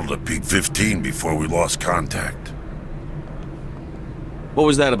shuttle to Peak 15 before we lost contact. What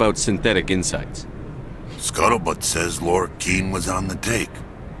was that about Synthetic Insights? Scuttlebutt says Laurie Keene was on the take.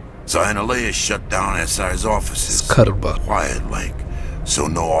 So Annihilus shut down SI's offices. Scuttlebutt. Quiet like. so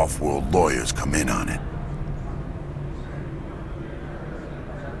no off-world lawyers come in on it.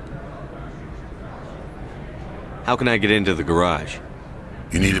 How can I get into the garage?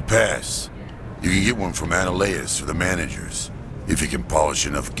 You need a pass. You can get one from Ananias or the managers, if you can polish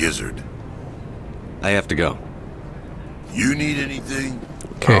enough gizzard. I have to go. You need anything?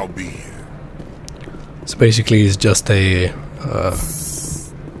 Okay. I'll be here. So basically it's just a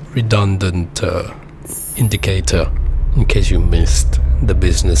redundant indicator in case you missed the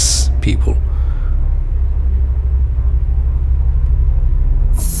business people.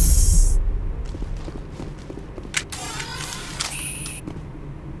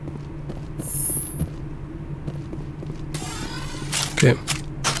 Okay.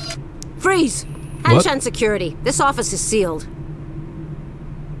 Freeze! What? Anshan security. This office is sealed.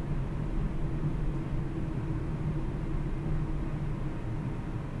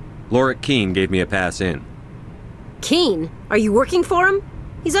 Lorik Keene gave me a pass in. Keene? Are you working for him?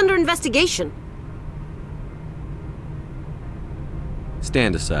 He's under investigation.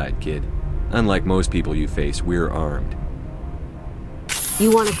 Stand aside, kid. Unlike most people you face, we're armed.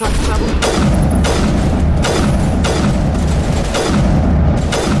 You want to cause trouble?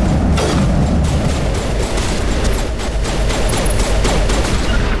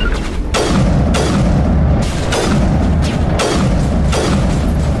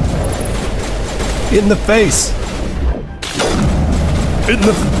 In the face! In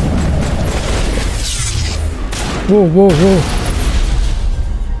the... Whoa, whoa, whoa.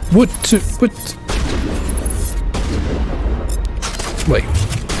 What? Wait.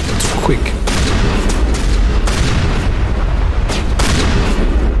 It's quick.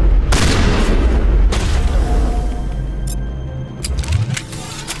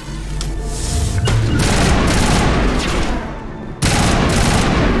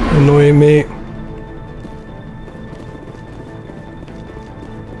 Annoying me.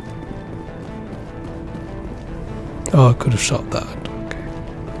 Oh, I could have shot that. Okay.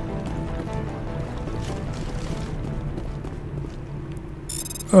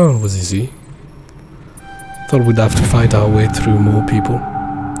 Oh, it was easy. Thought we'd have to fight our way through more people.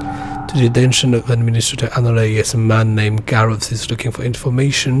 To the attention of Administrator Ananias, a man named Gareth is looking for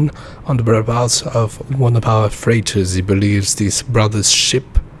information on the whereabouts of one of our freighters. He believes this brother's ship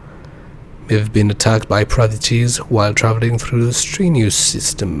may have been attacked by prodigies while traveling through the strenuous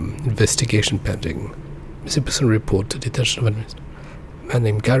system. Investigation pending. Missing person report to the attention of a man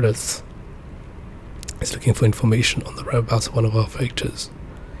named Gareth is looking for information on the whereabouts of one of our freighters.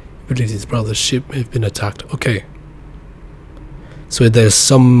 He believes his brother's ship may have been attacked. Okay. So there's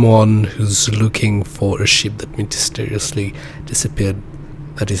someone who's looking for a ship that mysteriously disappeared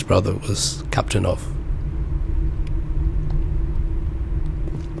that his brother was captain of.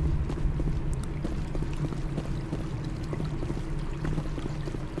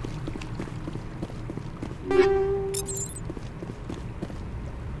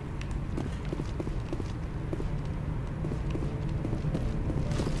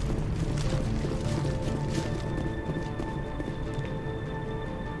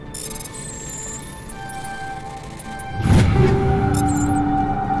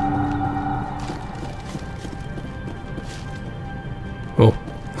 Oh,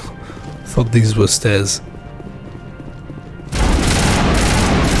 thought these were stairs.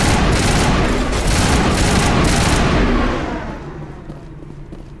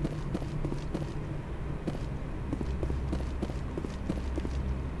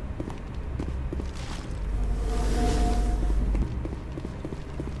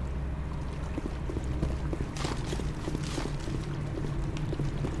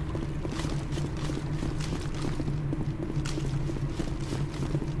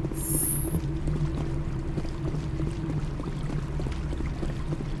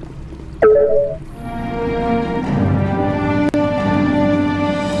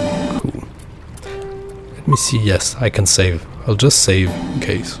 Let me see. Yes, I can save. I'll just save in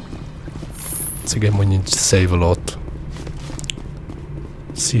case. It's a game when you need to save a lot.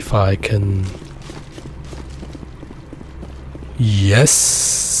 See if I can...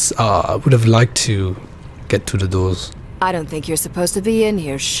 Yes! I would have liked to get to the doors. I don't think you're supposed to be in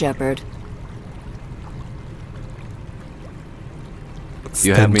here, Shepard.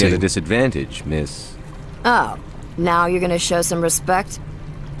 You have me at a disadvantage, miss. Oh, now you're gonna show some respect?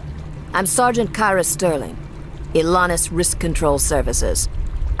 I'm Sergeant Kyra Sterling, Ilanis Risk Control Services.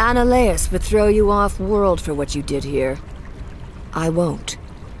 Ananias would throw you off-world for what you did here. I won't.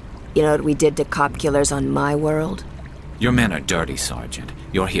 You know what we did to cop killers on my world? Your men are dirty, Sergeant.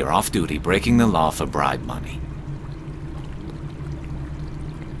 You're here off-duty, breaking the law for bribe money.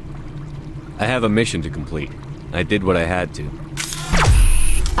 I have a mission to complete. I did what I had to.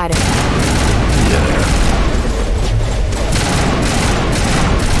 I don't... Yeah.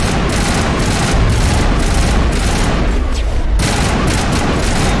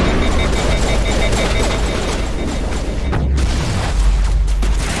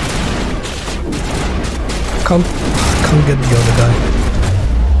 Can't get the other guy.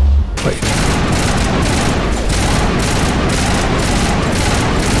 Wait.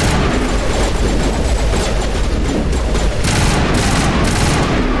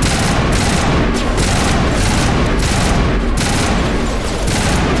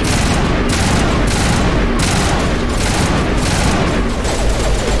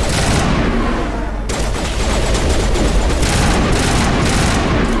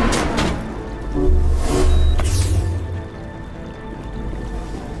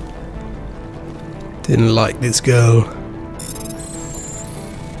 Didn't like this girl.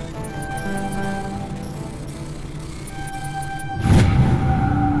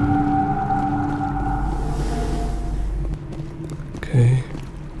 Okay.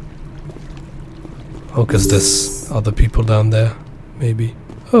 Oh, because there's other people down there, maybe.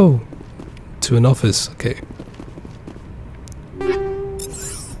 Oh, to an office, okay.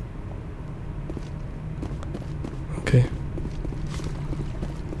 Okay.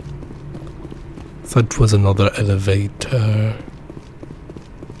 That was another elevator.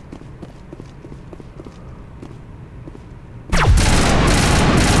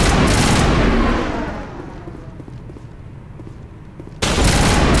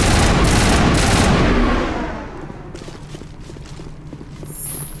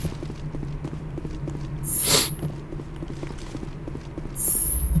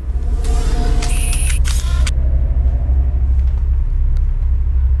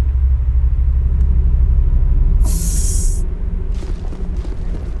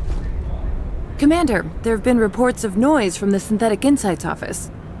 Commander, there have been reports of noise from the Synthetic Insights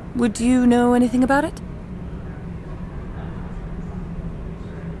office. Would you know anything about it?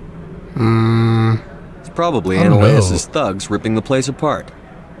 It's probably Analysis thugs ripping the place apart.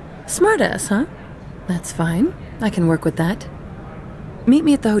 Smartass, huh? That's fine. I can work with that. Meet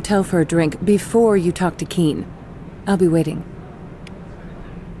me at the hotel for a drink before you talk to Keen. I'll be waiting.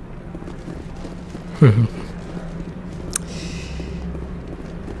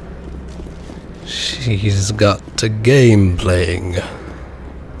 She's got a game playing.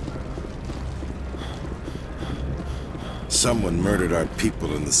 Someone murdered our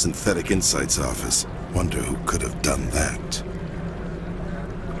people in the Synthetic Insights office. Wonder who could have done that.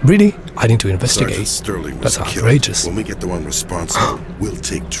 Really? I need to investigate. Sergeant Sterling was That's killed. outrageous. When we get the one responsible, we'll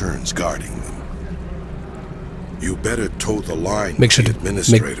take turns guarding them. You better toe the line. Make sure with to the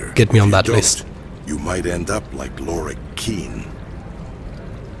administrator. get me on If you that don't, list. You might end up like Laura Keen.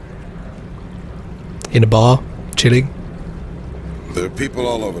 In a bar, chilling. There are people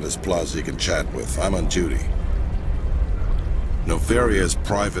all over this plaza you can chat with. I'm on duty. Noveria is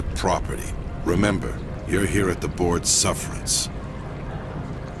private property. Remember, you're here at the board's sufferance.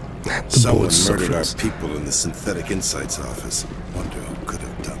 Someone murdered our people in the Synthetic Insights office. Wonder who could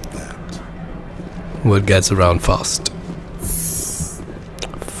have done that. Word gets around fast.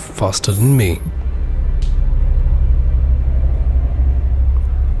 Faster than me.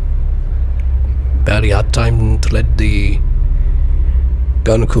 Barely had time to let the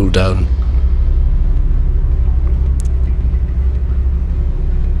gun cool down.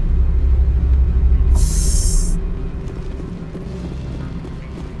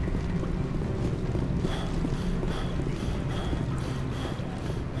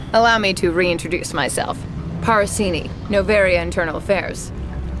 Allow me to reintroduce myself. Parasini, Noveria Internal Affairs.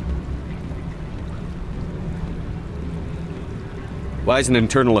 Why is an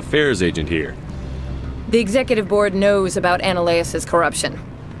internal affairs agent here? The executive board knows about Analysis' corruption.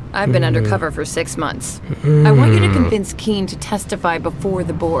 I've been undercover for 6 months. I want you to convince Keen to testify before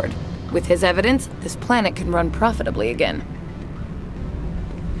the board. With his evidence, this planet can run profitably again.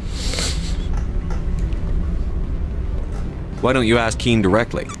 Why don't you ask Keen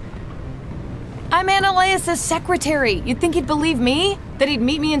directly? I'm Analysis' secretary. You'd think he'd believe me? That he'd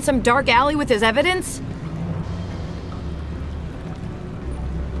meet me in some dark alley with his evidence?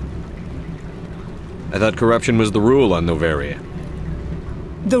 I thought corruption was the rule on Noveria.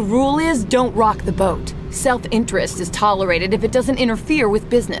 The rule is don't rock the boat. Self-interest is tolerated if it doesn't interfere with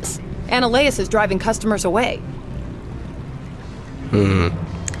business. Analysis is driving customers away.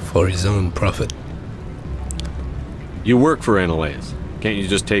 For his own profit. You work for Analysis. Can't you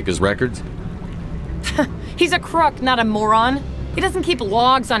just take his records? He's a crook, not a moron. He doesn't keep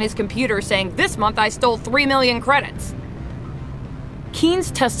logs on his computer saying, this month I stole 3 million credits.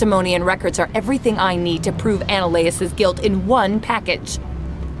 Keen's testimony and records are everything I need to prove Analysis' guilt in one package.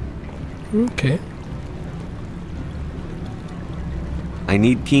 Okay. I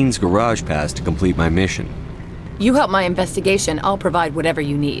need Keen's garage pass to complete my mission. You help my investigation, I'll provide whatever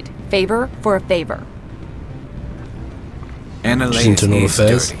you need. Favor for a favor. Annalise internal is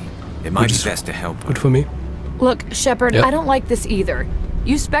affairs. dirty. It might be best to help her. Good for me. Look, Shepard, Yep. I don't like this either.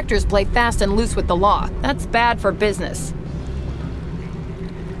 You Spectres play fast and loose with the law. That's bad for business.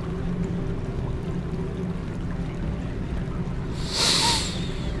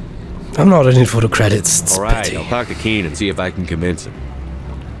 I'm not in it for the credits. It's Alright, petty. I'll talk to Keen and see if I can convince him.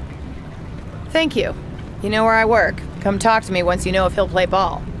 Thank you. You know where I work. Come talk to me once you know if he'll play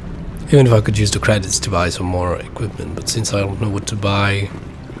ball. Even if I could use the credits to buy some more equipment, but since I don't know what to buy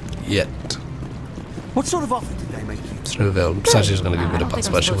yet. What sort of offer did they make you? It's Noveria. Besides, she's going to give me the pass,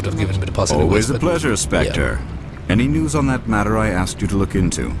 but she would have given me the pass anyways. Always a but- pleasure, Spectre. Any news on that matter I asked you to look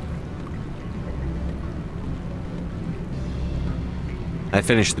into? I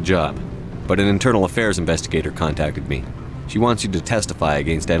finished the job, but an internal affairs investigator contacted me. She wants you to testify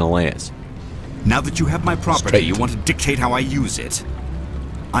against Annalise. Now that you have my property, Straight. you want to dictate how I use it.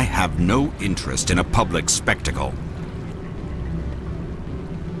 I have no interest in a public spectacle.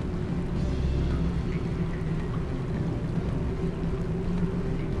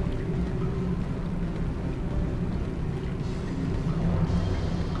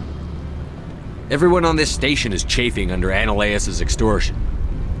 Everyone on this station is chafing under Annalise's extortion.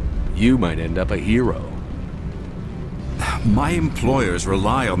 You might end up a hero. My employers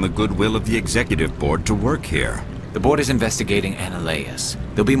rely on the goodwill of the executive board to work here. The board is investigating Annalise.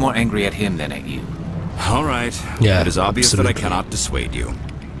 They'll be more angry at him than at you. All right. Yeah, It is obvious that I absolutely. cannot dissuade you.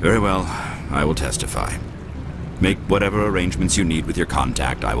 Very well. I will testify. Make whatever arrangements you need with your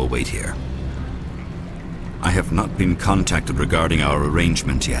contact. I will wait here. I have not been contacted regarding our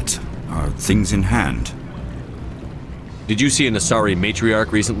arrangement yet. Are things in hand? Did you see an Asari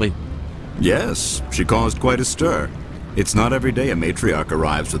matriarch recently? Yes, she caused quite a stir. It's not every day a matriarch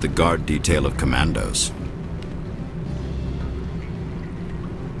arrives with a guard detail of commandos.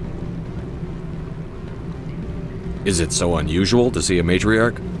 Is it so unusual to see a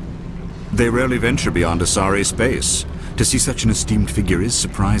matriarch? They rarely venture beyond Asari space. To see such an esteemed figure is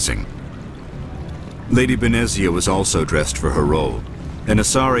surprising. Lady Benezia was also dressed for her role. An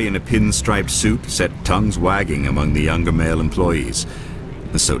Asari in a pinstriped suit set tongues wagging among the younger male employees,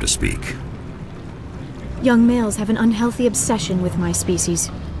 so to speak. Young males have an unhealthy obsession with my species.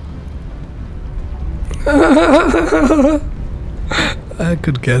 I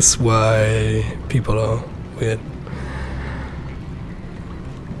could guess why people are weird.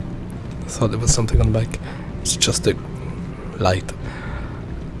 I thought there was something on the back. It's just a light.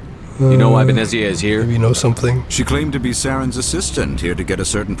 You know why Benezia is here? Maybe you know something. She claimed to be Saren's assistant, here to get a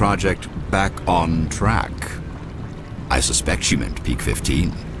certain project back on track. I suspect she meant Peak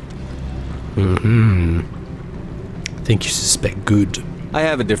 15. I think you suspect good. I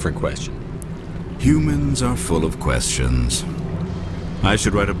have a different question. Humans are full of questions. I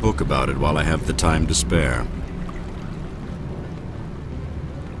should write a book about it while I have the time to spare.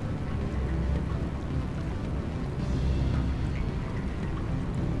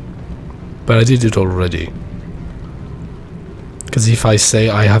 But I did it already. Because if I say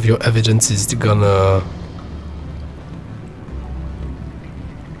I have your evidence, it's gonna...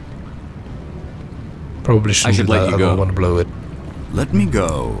 Probably shouldn't. I should let you I go. don't want to blow it. Let me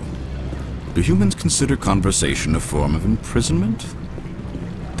go. Do humans consider conversation a form of imprisonment?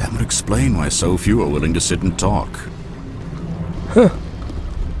 That would explain why so few are willing to sit and talk. Huh.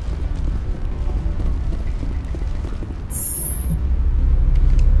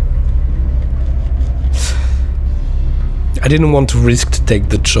 I didn't want to risk to take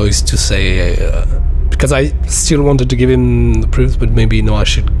the choice to say... because I still wanted to give him the proofs, but maybe no, I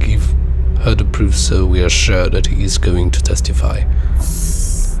should give her the proof so we are sure that he is going to testify.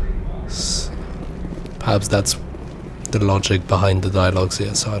 Perhaps that's the logic behind the dialogues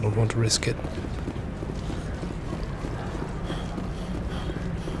here, so I don't want to risk it.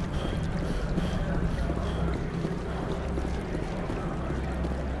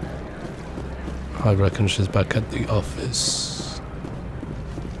 I reckon she's back at the office.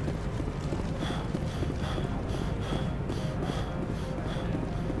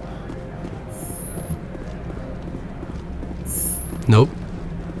 Nope.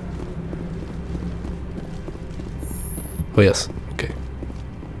 Oh yes, okay.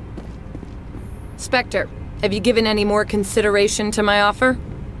 Spectre, have you given any more consideration to my offer?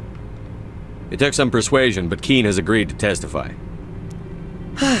 It took some persuasion, but Keen has agreed to testify.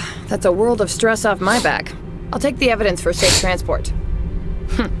 That's a world of stress off my back. I'll take the evidence for safe transport.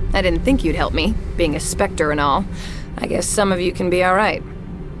 I didn't think you'd help me, being a Spectre and all. I guess some of you can be alright.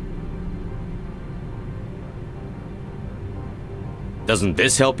 Doesn't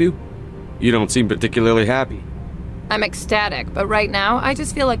this help you? You don't seem particularly happy. I'm ecstatic, but right now, I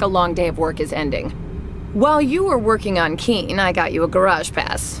just feel like a long day of work is ending. While you were working on Keen, I got you a garage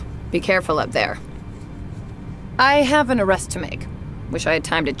pass. Be careful up there. I have an arrest to make. Wish I had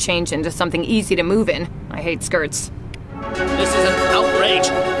time to change into something easy to move in. I hate skirts. This is an outrage.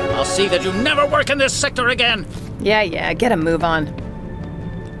 I'll see that you never work in this sector again. Yeah, get a move on.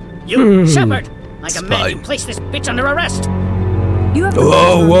 You, Shepard! I command you place this bitch under arrest! You have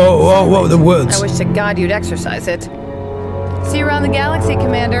whoa, the words. I wish to God you'd exercise it. See you around the galaxy,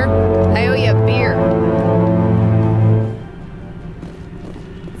 Commander. I owe you a beer.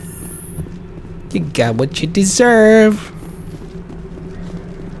 You got what you deserve.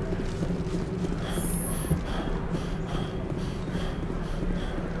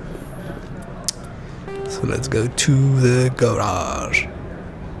 So let's go to the garage.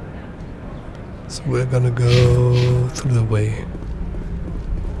 So we're gonna go through the way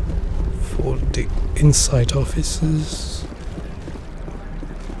for the inside offices.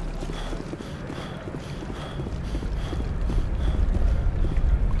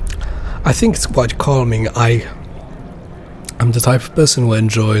 I think it's quite calming. I'm the type of person who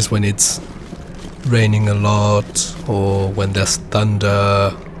enjoys when it's raining a lot, or when there's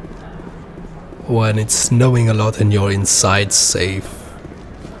thunder, when it's snowing a lot and you're inside safe.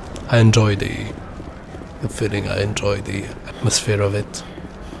 I enjoy the feeling, I enjoy the atmosphere of it.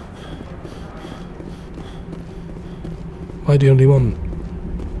 Am I the only one?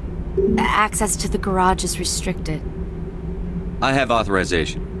 Access to the garage is restricted. I have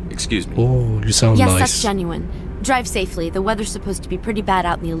authorization. Excuse me. Oh, you sound nice. Yes, that's genuine. Drive safely. The weather's supposed to be pretty bad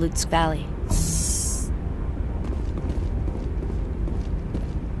out in the Alutsk Valley.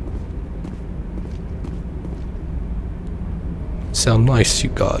 Sound nice, you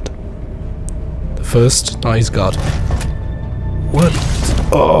god. The first nice god. What?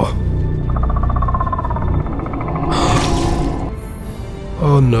 Oh.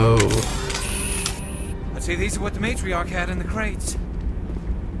 Oh no. I'd say these are what the matriarch had in the crates.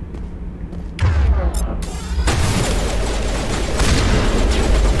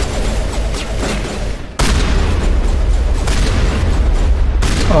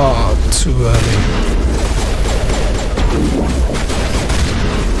 Oh, too early.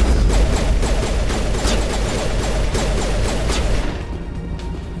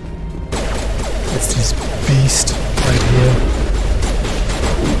 It's this beast right here.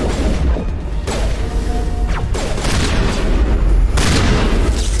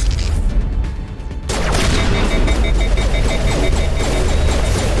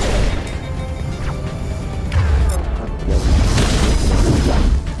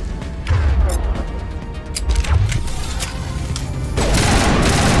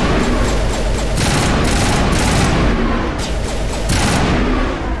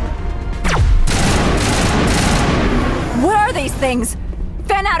 Things.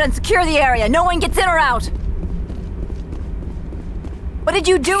 Fan out and secure the area. No one gets in or out. What did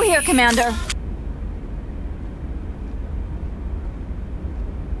you do here, Commander?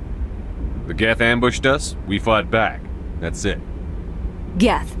 The Geth ambushed us. We fought back. That's it.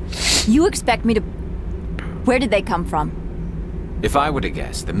 Geth. You expect me to... Where did they come from? If I were to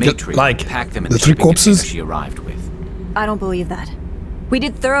guess, the matriarch packed them in the the three shipping corpses? container she arrived with. I don't believe that. We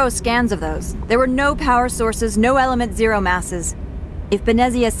did thorough scans of those. There were no power sources, no element zero masses. If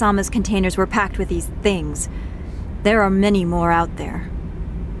Benezia-sama's containers were packed with these things, there are many more out there.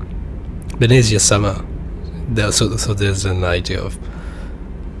 Benezia-sama. So there's an idea of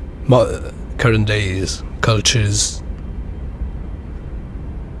current days, cultures.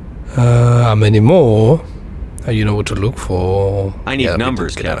 How many more? You know what to look for. I need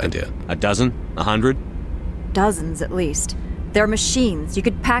numbers, Captain. Idea. A dozen? 100? Dozens, at least. They're machines. You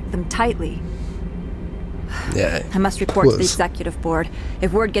could pack them tightly. Yeah. I must report to the executive board.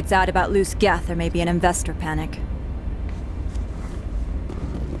 If word gets out about loose Geth, there may be an investor panic.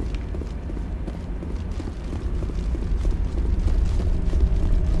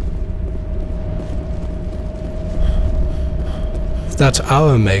 Is that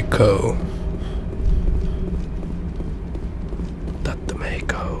our Mako? That the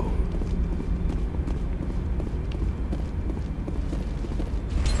Mako.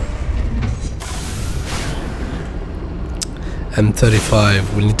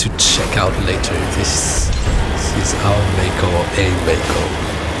 M35, we'll need to check out later if this is our Mako or a Mako.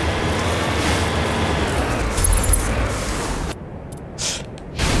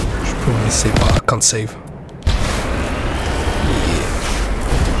 Should probably save, but I can't save.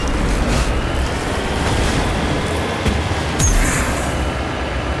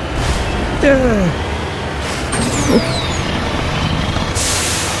 Yeah.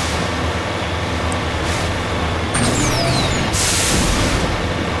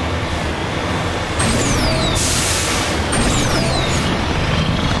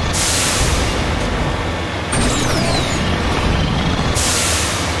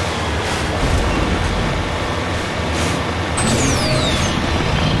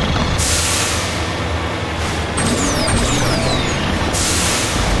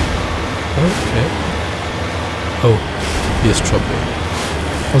 Okay. Oh, here's trouble.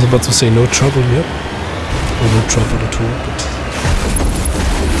 I was about to say no trouble here. Or no trouble at all, but...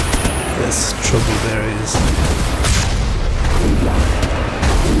 yes, trouble there is.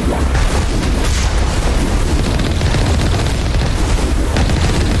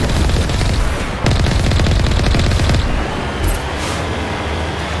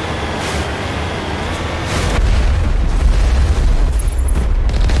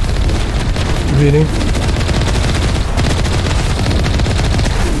 Really?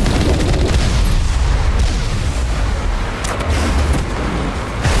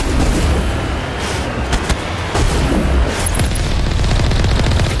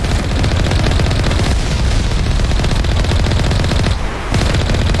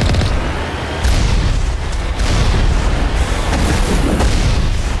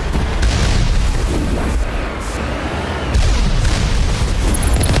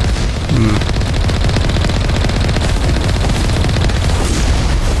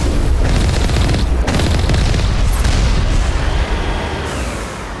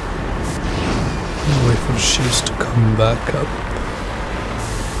 Shoes to come back up.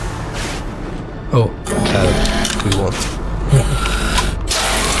 Oh, we want.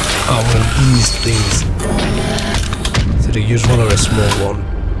 Oh, one of these things. Is it a huge one or a small one?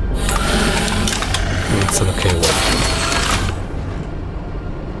 It's an okay one.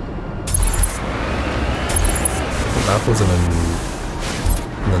 That was an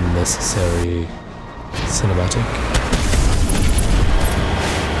unnecessary cinematic.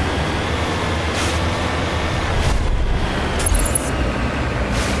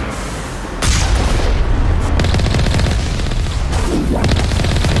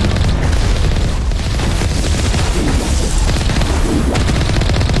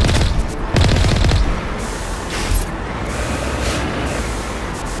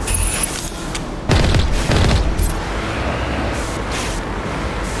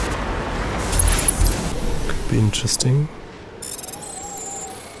 Be interesting.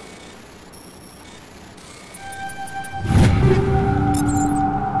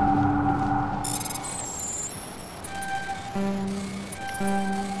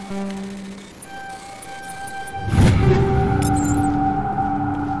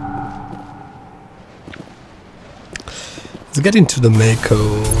 Let's get into the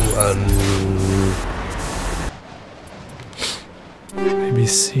Mako and maybe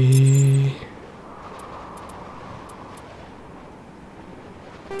see.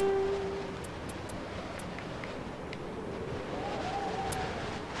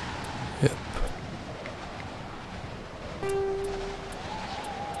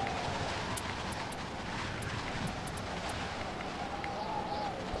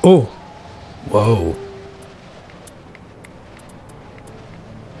 Oh, whoa.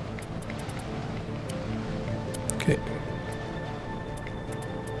 Okay.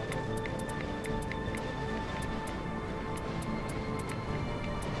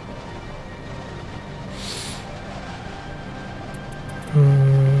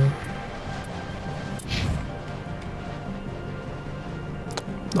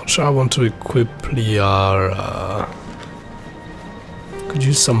 Not sure I want to equip Liara. Could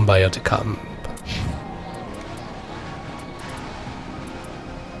use some biotic camp.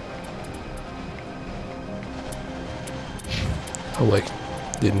 Oh wait,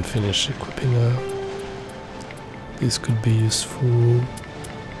 didn't finish equipping her. This could be useful.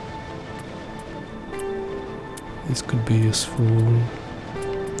 This could be useful.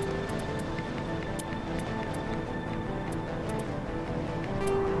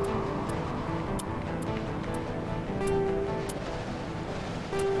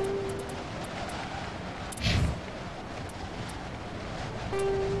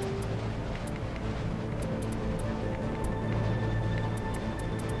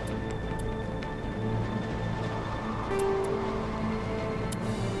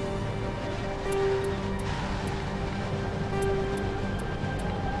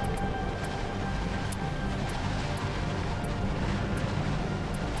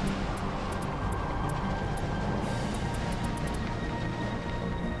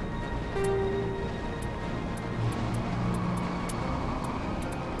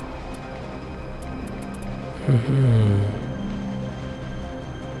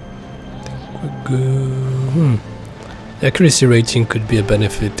 The accuracy rating could be a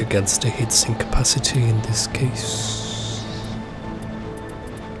benefit against the heatsink capacity in this case.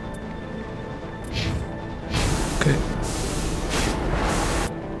 Okay.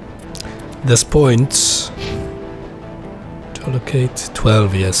 There's points to allocate.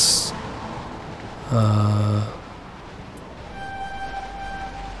 12, yes.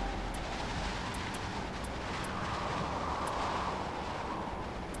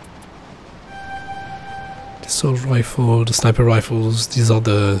 Assault rifle, the sniper rifles, these are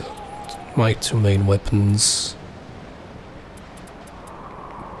my two main weapons.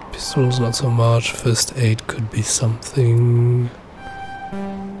 Pistols not so much, first aid could be something.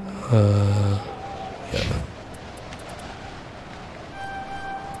 Yeah.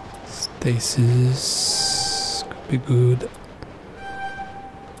 Stasis could be good.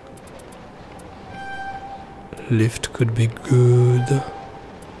 Lift could be good.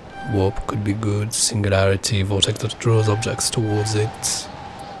 Warp could be good. Singularity, vortex that draws objects towards it.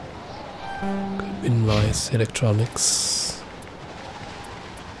 Could be nice. Electronics.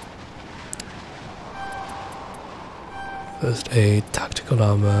 First aid, tactical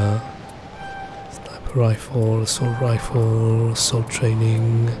armor, sniper rifle, assault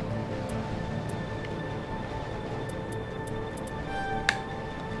training.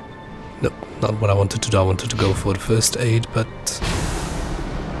 Nope, not what I wanted to do. I wanted to go for the first aid, but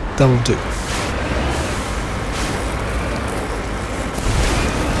that'll do.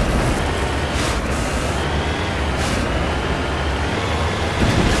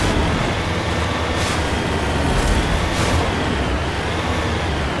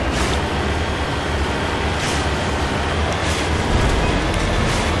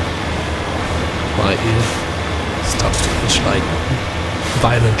 My ear starts to itch like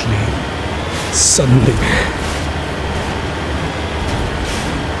violently, suddenly.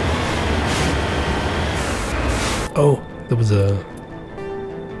 Oh, there was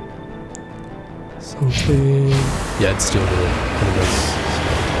something. Yeah, it's still there.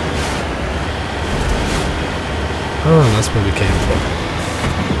 Oh, that's where we came from.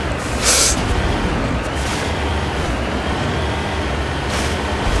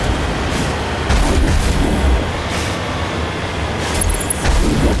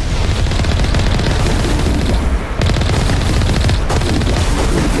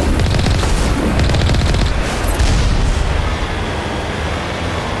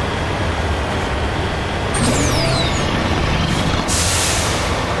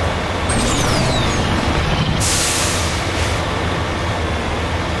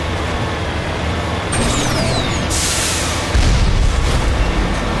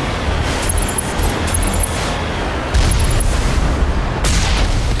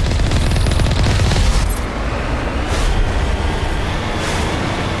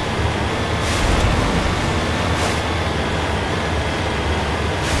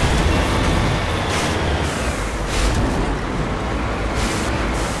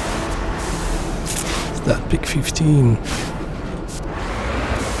 That big 15.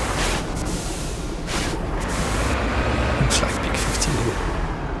 Looks like big 15.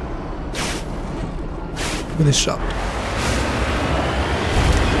 With a shot.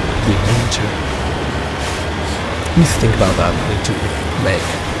 The miniature. Let me think about that. I need to make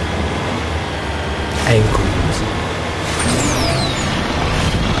angles.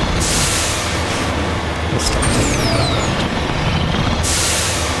 Let's start thinking about that.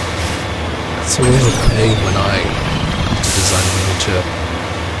 It's always a pain when I design a miniature,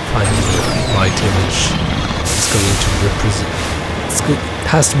 finding the right image that's going to represent. It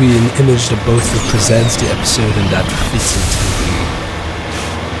has to be an image that both represents the episode and that fits into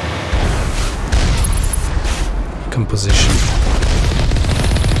the composition.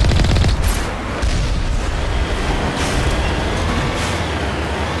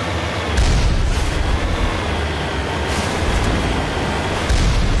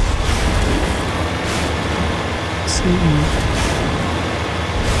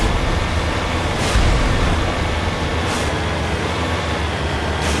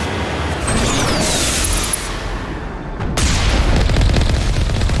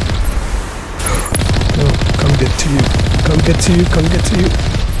 Come get to you. Come get to you. Come get to you.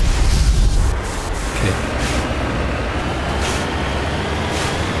 Okay.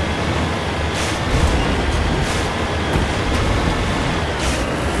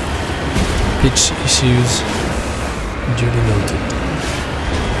 Pitch issues duly noted.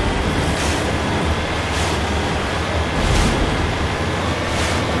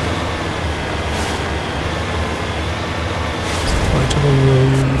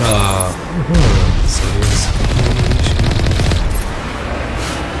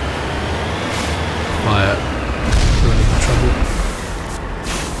 Fire. Running into trouble.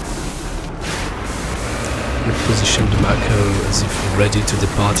 Reposition the Mako as if ready to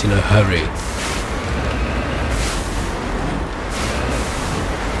depart in a hurry.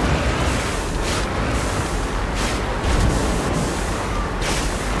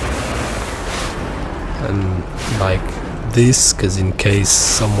 And like this, because in case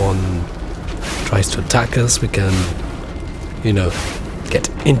someone tries to attack us, we can, you know, get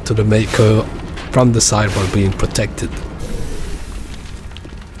into the Mako from the side while being protected.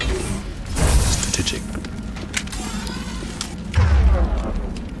 Strategic.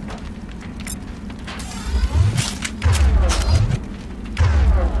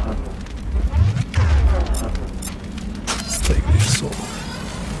 Let's take this one.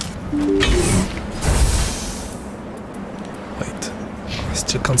 Wait, I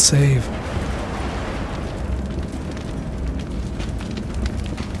still can't save.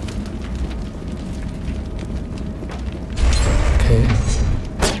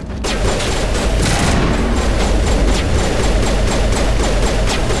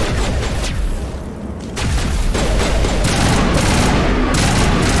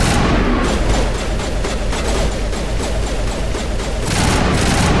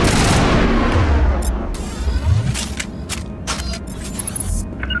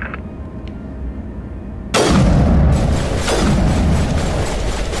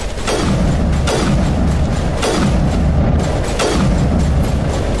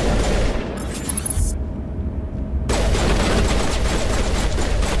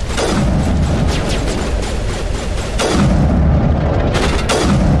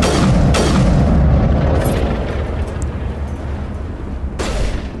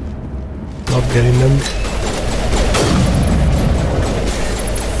 Getting them.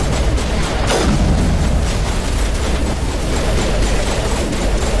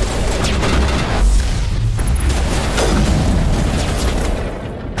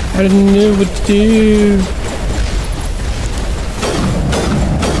 I didn't know what to do.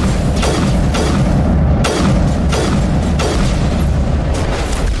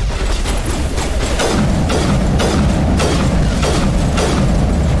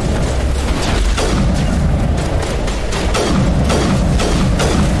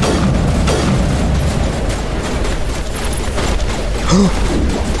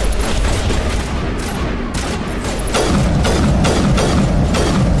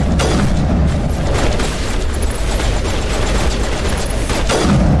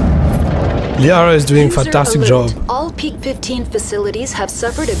 Liara is doing a fantastic job. All Peak 15 facilities have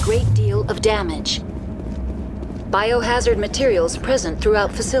suffered a great deal of damage. Biohazard materials present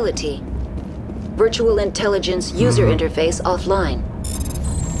throughout facility. Virtual intelligence user interface offline.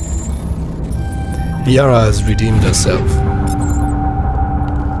 Liara has redeemed herself.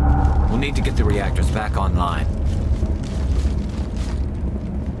 We'll need to get the reactors back online.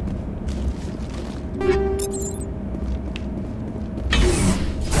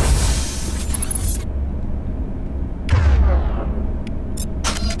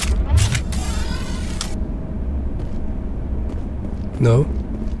 No.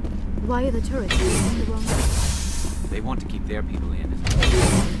 Why are the turrets facing the wrong way? They want to keep their people in.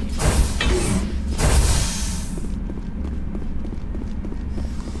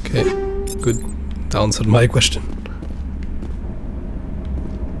 Okay, good. That answered my question.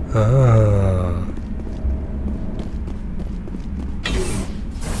 Ah.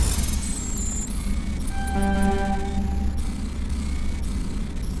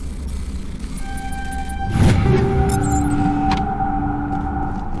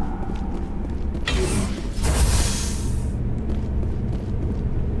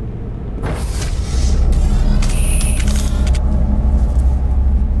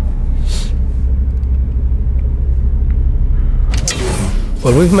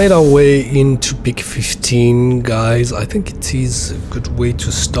 Well, we've made our way into Peak 15, guys. I think it is a good way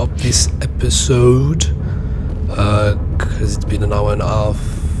to stop this episode, because it's been an hour and a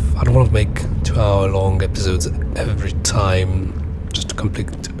half. I don't want to make 2-hour-long episodes every time just to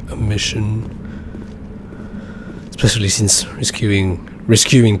complete a mission, especially since rescuing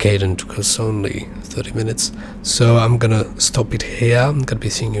KAIDAN took us only 30 minutes. So I'm gonna stop it here. I'm gonna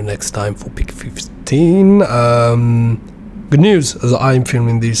be seeing you next time for Peak 15. Good news, as I'm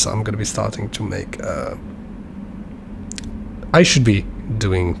filming this, I'm gonna be starting to make I should be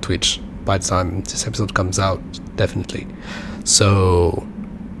doing Twitch by the time this episode comes out, definitely. So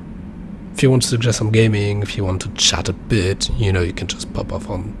if you want to suggest some gaming, if you want to chat a bit, you know, you can just pop off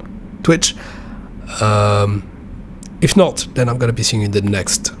on Twitch. If not, then I'm gonna be seeing you in the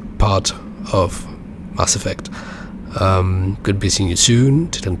next part of Mass Effect. Gonna be seeing you soon.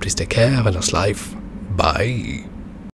 Till then, please take care, have a nice life. Bye.